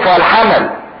الخروف والحمل،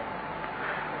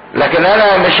 لكن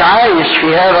انا مش عايش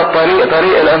في هذا الطريق،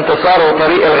 طريق الانتصار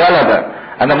وطريق الغلبة.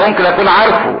 انا ممكن اكون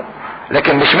عارفه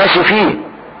لكن مش ماشي فيه.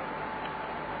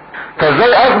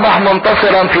 فازاي اصبح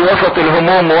منتصرا في وسط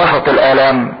الهموم ووسط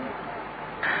الالام؟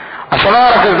 عشان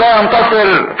اعرف ازاي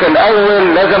انتصر في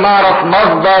الاول لازم اعرف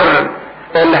مصدر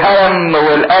الهم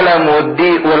والالم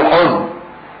والضيق والحزن،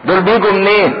 دول بيجوا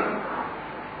منين؟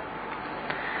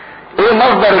 ايه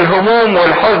مصدر الهموم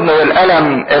والحزن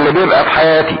والالم اللي بيبقى في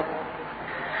حياتي؟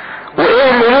 وايه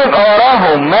اللي بيبقى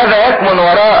وراهم؟ ماذا يكمن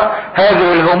وراء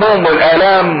هذه الهموم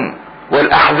والالام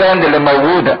والاحزان اللي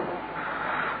موجودة؟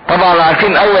 طبعا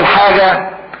عارفين اول حاجة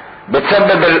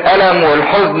بتسبب الالم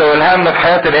والحزن والهم في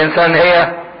حياة الانسان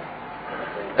هي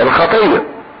الخطية.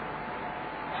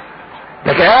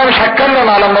 لكن انا مش هتكلم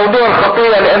على موضوع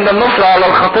الخطية، لان النصر على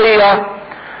الخطية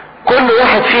كل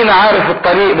واحد فينا عارف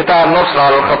الطريق بتاع النصر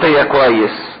على الخطية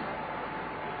كويس.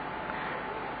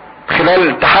 خلال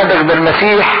اتحادك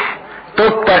بالمسيح،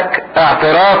 توبتك،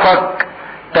 اعترافك،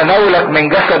 تناولك من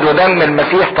جسد ودم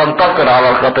المسيح تنتصر على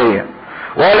الخطية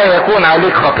ولا يكون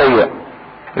عليك خطية.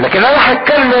 لكن انا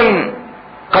هتكلم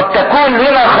قد تكون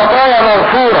لنا خطايا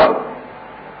مغفورة،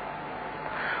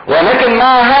 ولكن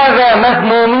مع هذا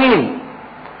مهمومين،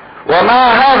 ومع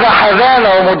هذا حزانة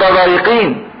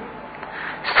ومتضايقين.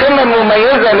 السنة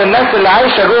المميزة للناس اللي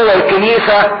عايشة جوه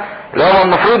الكنيسة اللي هم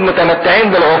المفروض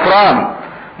متمتعين بالغفران،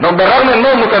 انهم بالرغم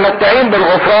انهم متمتعين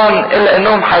بالغفران الا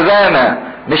انهم حزانة،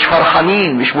 مش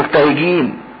فرحانين، مش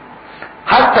مبتهجين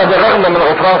حتى بالرغم من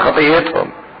غفران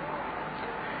خطيتهم،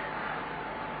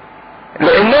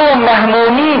 لانهم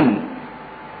مهمومين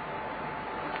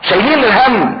شايلين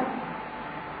الهم.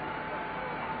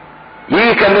 يجي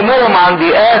يكلموهم عن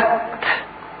ضيقات،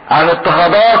 عن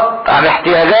اضطهادات، عن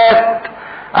احتياجات،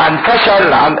 عن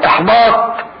فشل، عن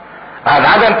احباط، عن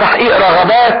عدم تحقيق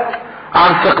رغبات،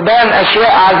 عن فقدان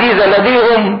اشياء عزيزة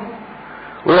لديهم،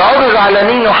 ويقعدوا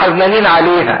زعلانين وحزنانين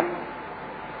عليها.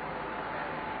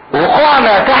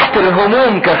 وقوعنا تحت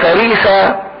الهموم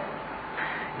كفريسة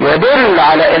يدل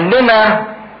على اننا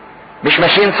مش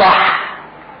ماشيين صح.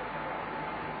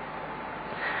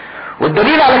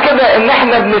 والدليل على كده ان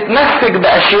احنا بنتمسك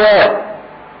باشياء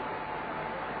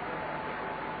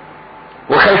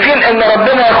وخايفين ان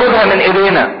ربنا ياخدها من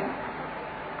ايدينا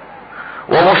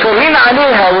ومصرين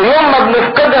عليها، ويوم ما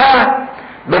بنفقدها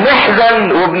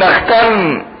بنحزن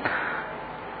وبنختم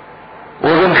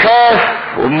وبنخاف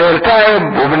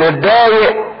وبنرتعب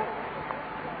وبنتضايق.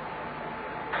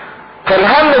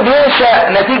 فالهم بينشأ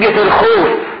نتيجة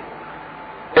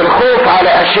الخوف على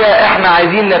اشياء احنا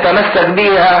عايزين نتمسك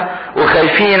بيها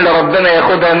وخايفين لربنا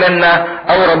ياخدها منا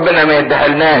او ربنا ما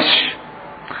يديهالناش.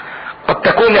 قد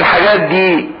تكون الحاجات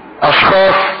دي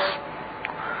اشخاص،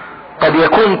 قد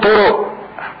يكون طرق،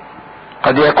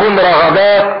 قد يكون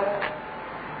رغبات،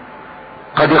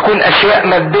 قد يكون اشياء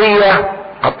مادية،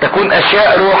 قد تكون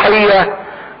اشياء روحية،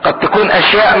 قد تكون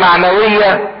اشياء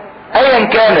معنوية، ايا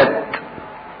كانت.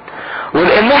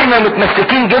 ولان احنا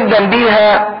متمسكين جدا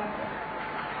بيها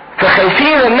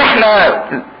فخايفين ان احنا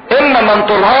اما ما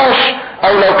نطولهاش،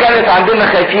 او لو كانت عندنا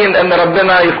خايفين ان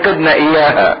ربنا يفقدنا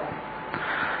اياها.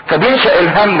 فبينشأ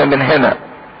الهم من هنا.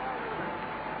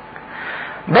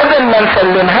 بدل ما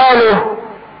نسلمها له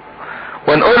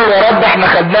ونقول له يا رب احنا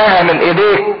خدناها من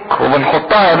ايديك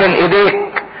وبنحطها بين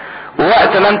ايديك،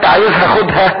 ووقت ما انت عايزها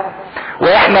خدها،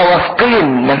 واحنا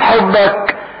واثقين من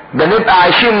حبك، بنبقى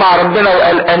عايشين مع ربنا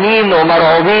وقلقانين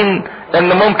ومرعوبين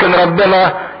ان ممكن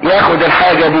ربنا ياخد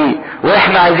الحاجة دي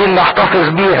واحنا عايزين نحتفظ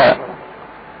بيها.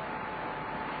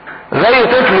 زي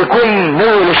طفل يكون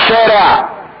نزل الشارع،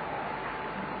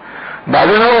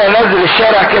 بعدين هو نازل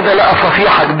الشارع كده لقى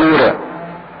صفيحة كبيرة،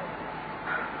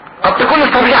 قد تكون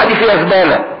الصفيحة دي فيها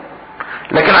زبالة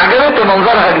لكن عجبته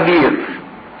منظرها كبير،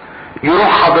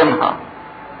 يروح حاضنها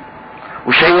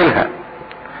وشايلها،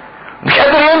 مش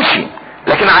قادر يمشي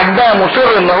لكن عجبها،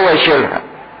 مصر ان هو يشيلها.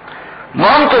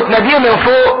 مامته تناديه من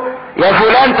فوق يا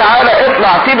فلان تعالى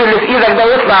اطلع، سيب اللي في ايدك ده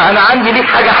واطلع، انا عندي ليك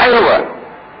حاجة حلوة.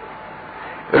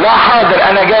 لا حاضر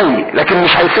انا جاي، لكن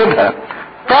مش هيسيبها،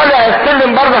 طالع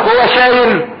السلم برضك وهو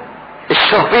شايل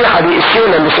الصفيحة دي،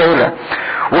 الشيلة اللي شايلها،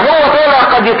 وهو طالع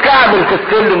قد يتكعبل في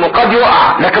السلم وقد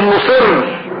يقع، لكن مصر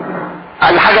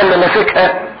على الحاجة اللي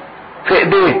ماسكها في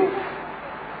ايديه.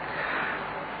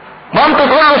 مامته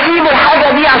تقول له سيب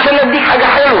الحاجة دي عشان اديك حاجة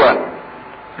حلوة،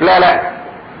 لا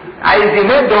عايز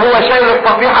يمد وهو شايل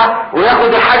الصفيحة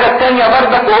وياخد الحاجة التانية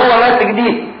برضك وهو ماسك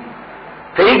دي،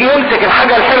 فيجي يمسك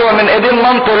الحاجة الحلوة من ايدين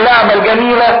مامته اللعبة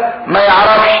الجميلة ما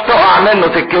يعرفش، تقع منه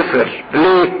تتكسر.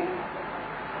 ليه؟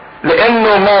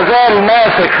 لانه ما زال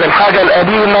ماسك في الحاجة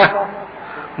القديمة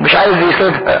مش عايز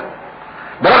يسيبها،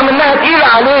 برغم انها تقيلة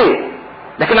عليه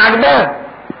لكن عجباه.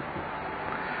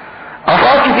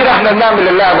 اوقات كتير احنا بنعمل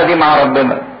اللعبة دي مع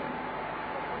ربنا.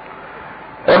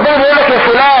 ربنا بيقول لك يا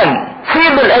فلان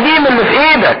سيب القديم اللي في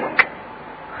ايدك،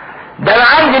 ده انا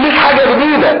عندي ليك حاجة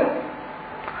جديدة.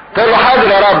 تقول له حاضر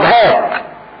يا رب هات.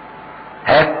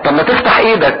 طب ما تفتح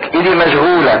ايدك، ايدي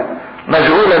مشغولة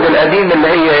بالقديم اللي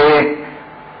هي ايه؟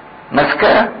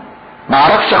 ماسكاه. ما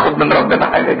اعرفش اخد من ربنا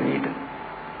حاجة جديدة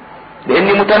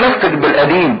لاني متمسك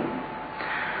بالقديم،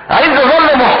 عايز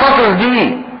اظل محتفظ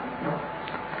بيه.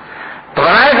 طب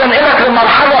انا عايز انقلك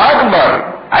لمرحلة اكبر،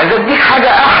 عايز اديك حاجة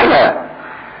احلى،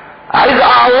 عايز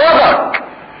اعوضك.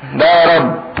 ده يا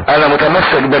رب انا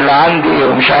متمسك باللي عندي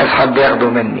ومش عايز حد ياخده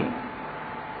مني.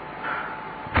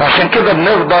 فعشان كده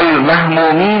بنفضل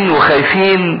مهمومين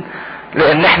وخايفين،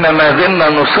 لان احنا ما زلنا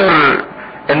نصر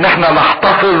ان احنا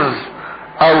نحتفظ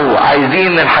او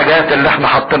عايزين الحاجات اللي احنا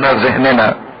حاطينها في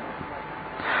ذهننا.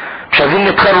 مش عايزين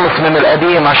نتخلص من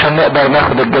القديم عشان نقدر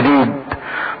ناخد الجديد،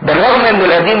 بالرغم ان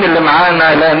القديم اللي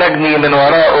معانا لا نجني من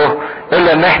ورائه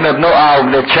الا ان احنا بنقع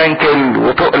وبنتشنكل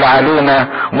وتقل علينا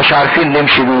ومش عارفين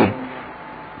نمشي بيه.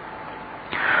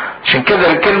 عشان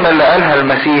كده الكلمة اللي قالها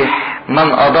المسيح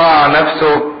من اضاع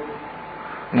نفسه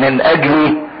من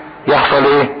اجلي يحصل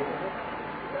ايه؟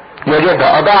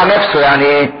 يجدها. اضاع نفسه يعني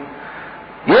ايه؟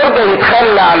 يرضى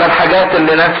يتخلى على الحاجات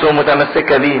اللي نفسه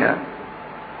متمسكة بيها،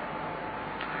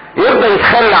 يرضى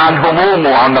يتخلى عن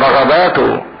همومه عن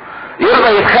رغباته،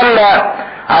 يرضى يتخلى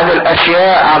عن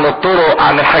الاشياء عن الطرق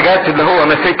عن الحاجات اللي هو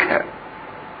ماسكها.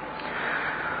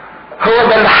 هو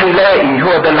ده اللي هيلاقي،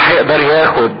 هو ده اللي هيقدر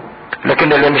ياخد،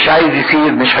 لكن اللي مش عايز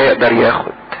يسيب مش هيقدر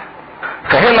ياخد.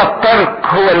 فهنا الترك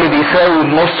هو اللي بيساوي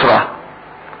النصرة،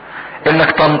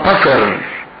 انك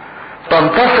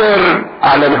تنتصر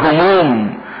على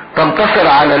الهموم، تنتصر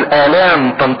على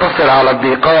الآلام، تنتصر على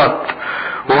الضيقات.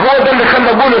 وهو ده اللي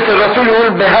خلى بولس الرسول يقول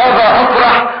بهذا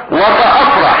افرح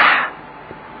وسأفرح،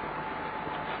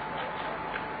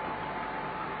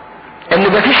 ان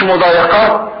مفيش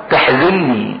مضايقات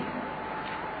تحزنني.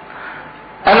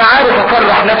 انا عارف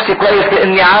افرح نفسي كويس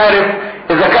لاني عارف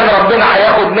اذا كان ربنا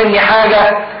هياخد مني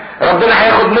حاجة، ربنا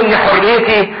هياخد مني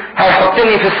حريتي،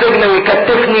 هيحطني في السجن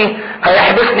ويكتفني،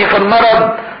 هيحبسني في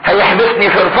المرض، هيحبسني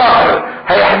في الفقر،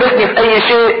 هيحبسني في اي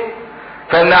شيء،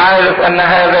 فانا عارف ان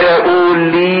هذا يقول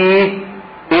لي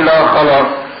الى خلاص،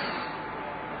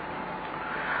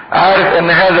 عارف ان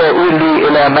هذا يقول لي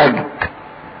الى مجد.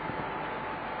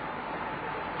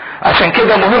 عشان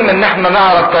كده مهم ان احنا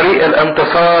نعرف طريق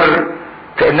الانتصار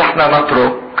في ان احنا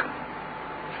نترك.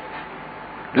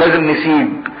 لازم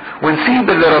نسيب ونسيب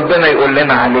اللي ربنا يقول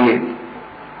لنا عليه.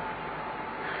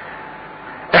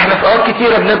 احنا في اوقات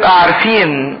كتيرة بنبقى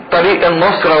عارفين طريق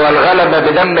النصرة والغلبة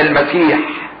بدم المسيح،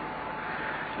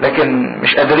 لكن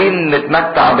مش قادرين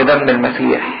نتمتع بدم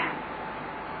المسيح.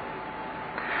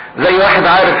 زي واحد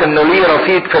عارف انه ليه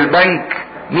رصيد في البنك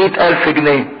 100,000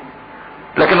 جنيه،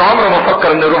 لكن عمره ما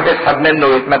فكر انه يروح يسحب منه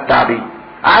ويتمتع بيه.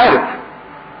 عارف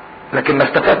لكن ما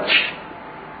استفادش.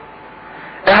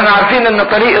 احنا عارفين ان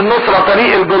طريق النصرة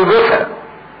طريق الجلجثة،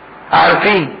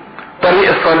 عارفين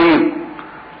طريق الصليب،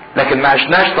 لكن ما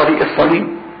عشناش طريق الصليب.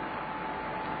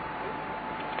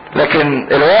 لكن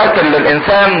الوقت اللي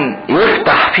الانسان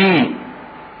يفتح فيه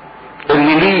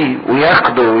اللي ليه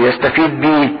وياخده ويستفيد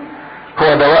بيه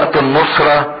هو ده وقت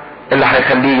النصرة اللي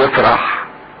هيخليه يفرح.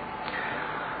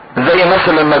 زي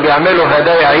مثلا لما بيعملوا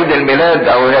هدايا عيد الميلاد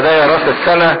او هدايا راس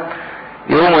السنة،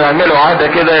 يقوموا يعملوا عادة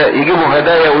كده يجيبوا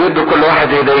هدايا ويدوا كل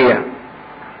واحد هدية،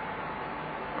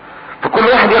 فكل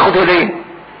واحد ياخد هدية،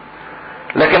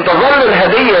 لكن تظل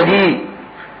الهدية دي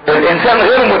الانسان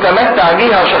غير متمتع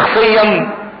بيها شخصيا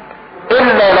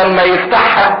الا لما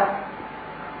يفتحها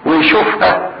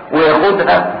ويشوفها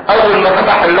وياخدها. اول ما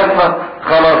فتح اللفة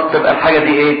خلاص تبقى الحاجة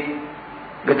دي ايه؟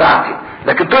 بتاعتي.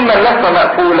 لكن طول ما اللفة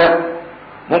مقفولة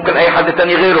ممكن اي حد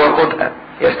تاني غيره ياخدها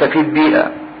يستفيد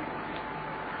بيها.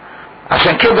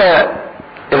 عشان كده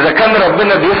اذا كان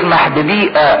ربنا بيسمح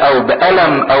ببيئة او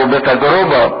بألم او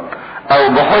بتجربة او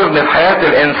بحزن في حياة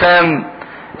الانسان،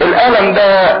 الألم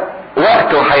ده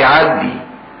وقته هيعدي.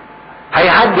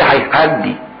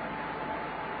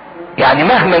 يعني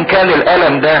مهما كان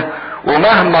الألم ده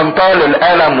ومهما طال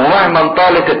الألم ومهما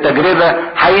طالت التجربة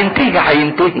هينتهي.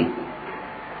 ان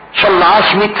شاء الله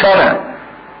عاش 100 سنة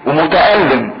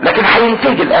ومتألم، لكن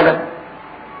هينتهي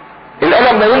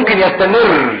الألم ما يمكن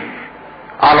يستمر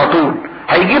على طول،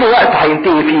 هيجيله وقت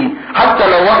هينتهي فيه. حتى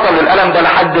لو وصل الألم ده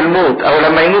لحد الموت او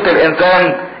لما يموت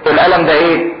الانسان الألم ده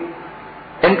ايه؟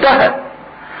 انتهى.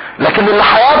 لكن اللي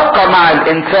هيبقى حيبقى مع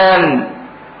الانسان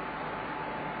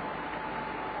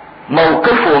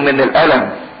موقفه من الالم.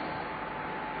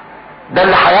 ده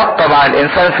اللي هيبقى مع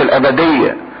الانسان في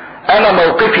الابدية. انا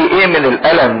موقفي ايه من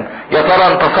الالم؟ يا ترى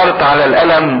انتصرت على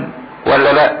الالم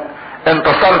ولا لا؟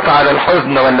 انتصرت على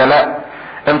الحزن ولا لا؟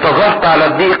 انتصرت على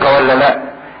الضيقة ولا لا؟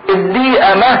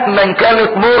 الضيقة مهما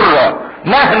كانت مرة،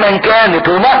 مهما كانت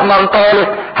ومهما طالت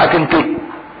هتنتهي،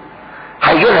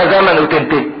 هيجيلها زمن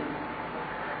وتنتهي.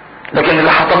 لكن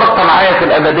اللي هتبقى معايا في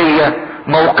الابدية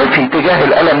موقفي تجاه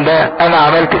الالم ده، انا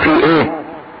عملت فيه ايه.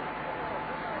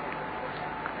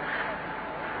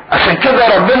 عشان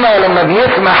كده ربنا لما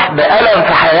بيسمح بألم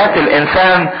في حياة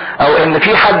الانسان، او ان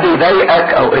في حد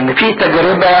يضايقك، او ان في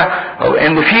تجربة، او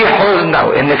ان في حزن،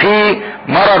 او ان في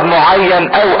مرض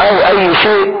معين، او اي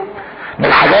شيء من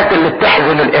الحاجات اللي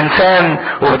بتحزن الانسان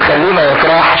وبتخليه ما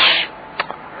يفرحش،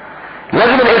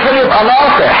 لازم الانسان يبقى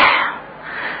ناصح،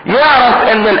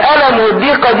 يعرف ان الالم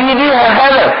والضيقة دي ليها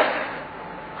هدف.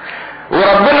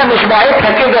 وربنا مش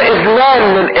باعتها كده اذلال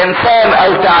للانسان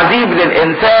او تعذيب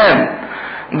للانسان،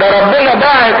 ده ربنا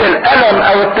باعت الالم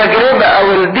او التجربة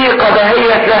او الضيقة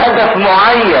دهيت لهدف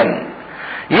معين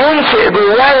ينشئ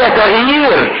جوايا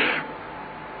تغيير،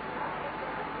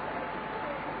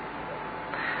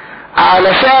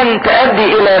 علشان تؤدي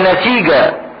الى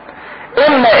نتيجة.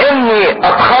 اما اني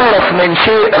اتخلص من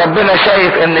شيء ربنا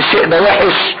شايف ان الشيء ده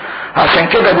وحش عشان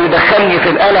كده بيدخلني في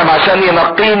الالم عشان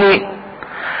ينقيني،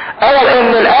 او ان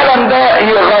الالم ده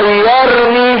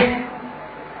يغيرني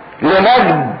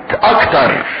لمجد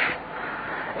اكتر.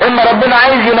 اما ربنا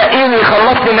عايز ينقيني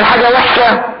يخلصني من حاجة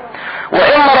وحشة،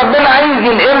 واما ربنا عايز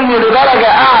ينقلني لدرجة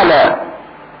اعلى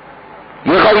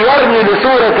يغيرني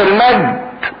لصورة المجد.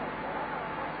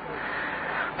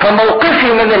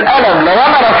 فموقفي من الالم لو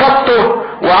انا رفضته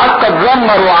وقعدت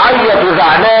اتذمر وعيط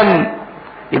وزعلان،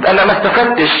 يبقى انا ما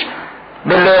استفدتش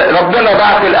باللي ربنا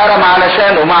بعت الالم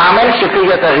علشانه، ما عملش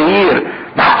فيا تغيير،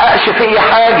 ما حققش فيا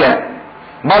حاجة،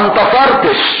 ما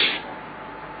انتصرتش.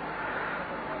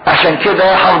 عشان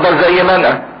كده هفضل زي ما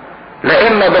انا، لا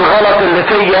اما بالغلط اللي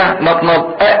فيا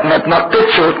ما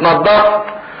اتنطتش واتنضفت،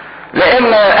 لا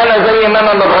اما انا زي ما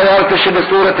انا ما اتغيرتش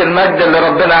بصورة المجد اللي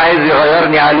ربنا عايز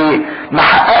يغيرني عليه، ما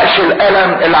حققش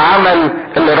الالم العمل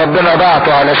اللي ربنا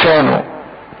بعته علشانه.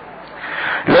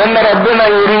 لان ربنا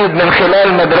يريد من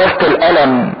خلال مدرسة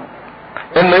الالم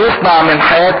انه يصنع من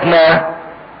حياتنا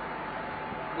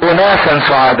اناسا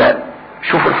سعداء.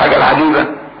 شوفوا الحاجة العجيبة،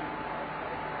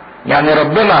 يعني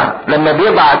ربنا لما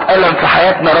بيبعت الم في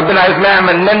حياتنا ربنا عايز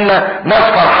نعمل منا ناس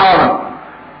فرحانة.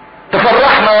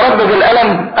 تفرحنا يا رب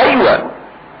بالالم؟ ايوه،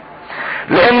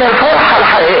 لان الفرحة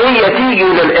الحقيقية تيجي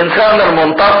للانسان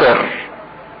المنتصر.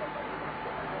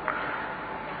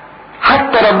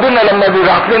 حتى ربنا لما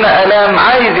بيبعت لنا الام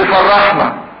عايز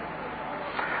يفرحنا،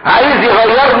 عايز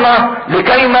يغيرنا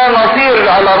لكي ما نصير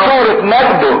على صورة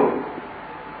مجده.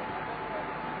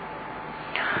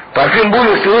 طيب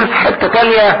بولس يقول في حتة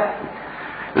تانية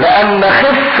لان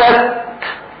خفة،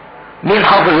 مين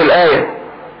حافظ الآية؟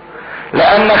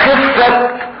 لان خفة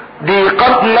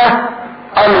ضيقتنا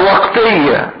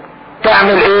الوقتية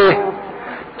تعمل ايه؟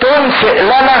 تنشئ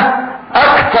لنا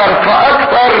اكثر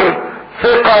فاكثر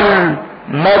ثقل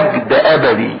مجد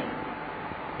ابدي.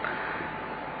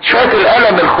 شوية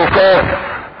الالم الخفاف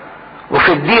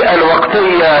وفي الضيقة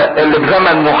الوقتية اللي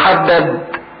بزمن محدد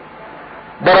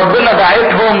ده ربنا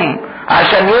بعتهم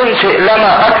عشان ينشئ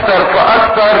لنا اكثر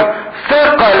فاكثر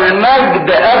ثقل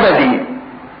مجد ابدي.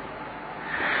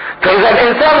 فاذا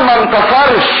الانسان ما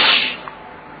انتصرش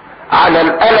على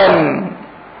الالم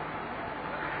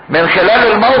من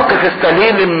خلال الموقف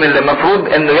السليم اللي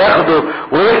المفروض انه ياخده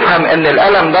ويفهم ان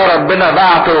الالم ده ربنا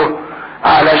بعته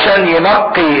علشان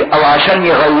ينقي او عشان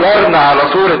يغيرنا على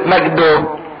صورة مجده،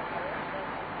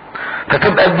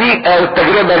 فتبقى الضيقة او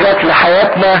التجربة جات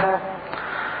لحياتنا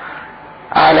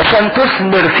علشان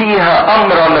تثمر فيها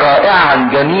امرا رائعا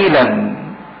جميلا.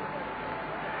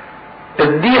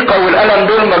 الضيقة والالم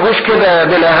دول ما جوش كده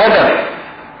بلا هدف،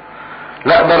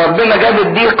 لا ده ربنا جاب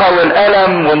الضيقة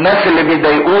والالم والناس اللي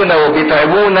بيضايقونا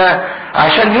وبيتعبونا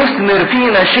عشان يثمر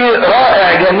فينا شيء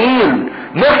رائع جميل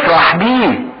نفرح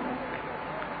بيه.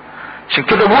 عشان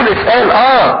كده بولس قال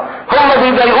هم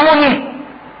بيضايقوني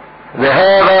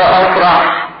بهذا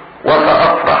افرح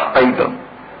وسافرح ايضا.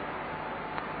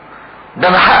 ده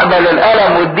انا هقبل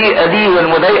الالم والضيقة دي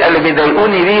والمضايقة اللي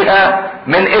بيضايقوني بيها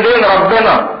من ايدين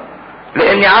ربنا،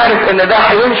 لاني عارف ان ده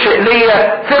هينشئ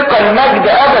ليا ثقل مجد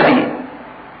ابدي.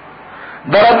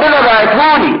 ده ربنا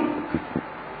بعتهولي.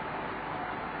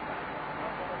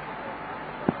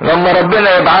 لما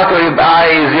ربنا يبعته يبقى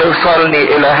عايز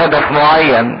يوصلني الى هدف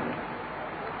معين.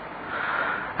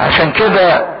 عشان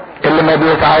كده اللي ما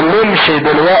بيتعلمش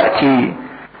دلوقتي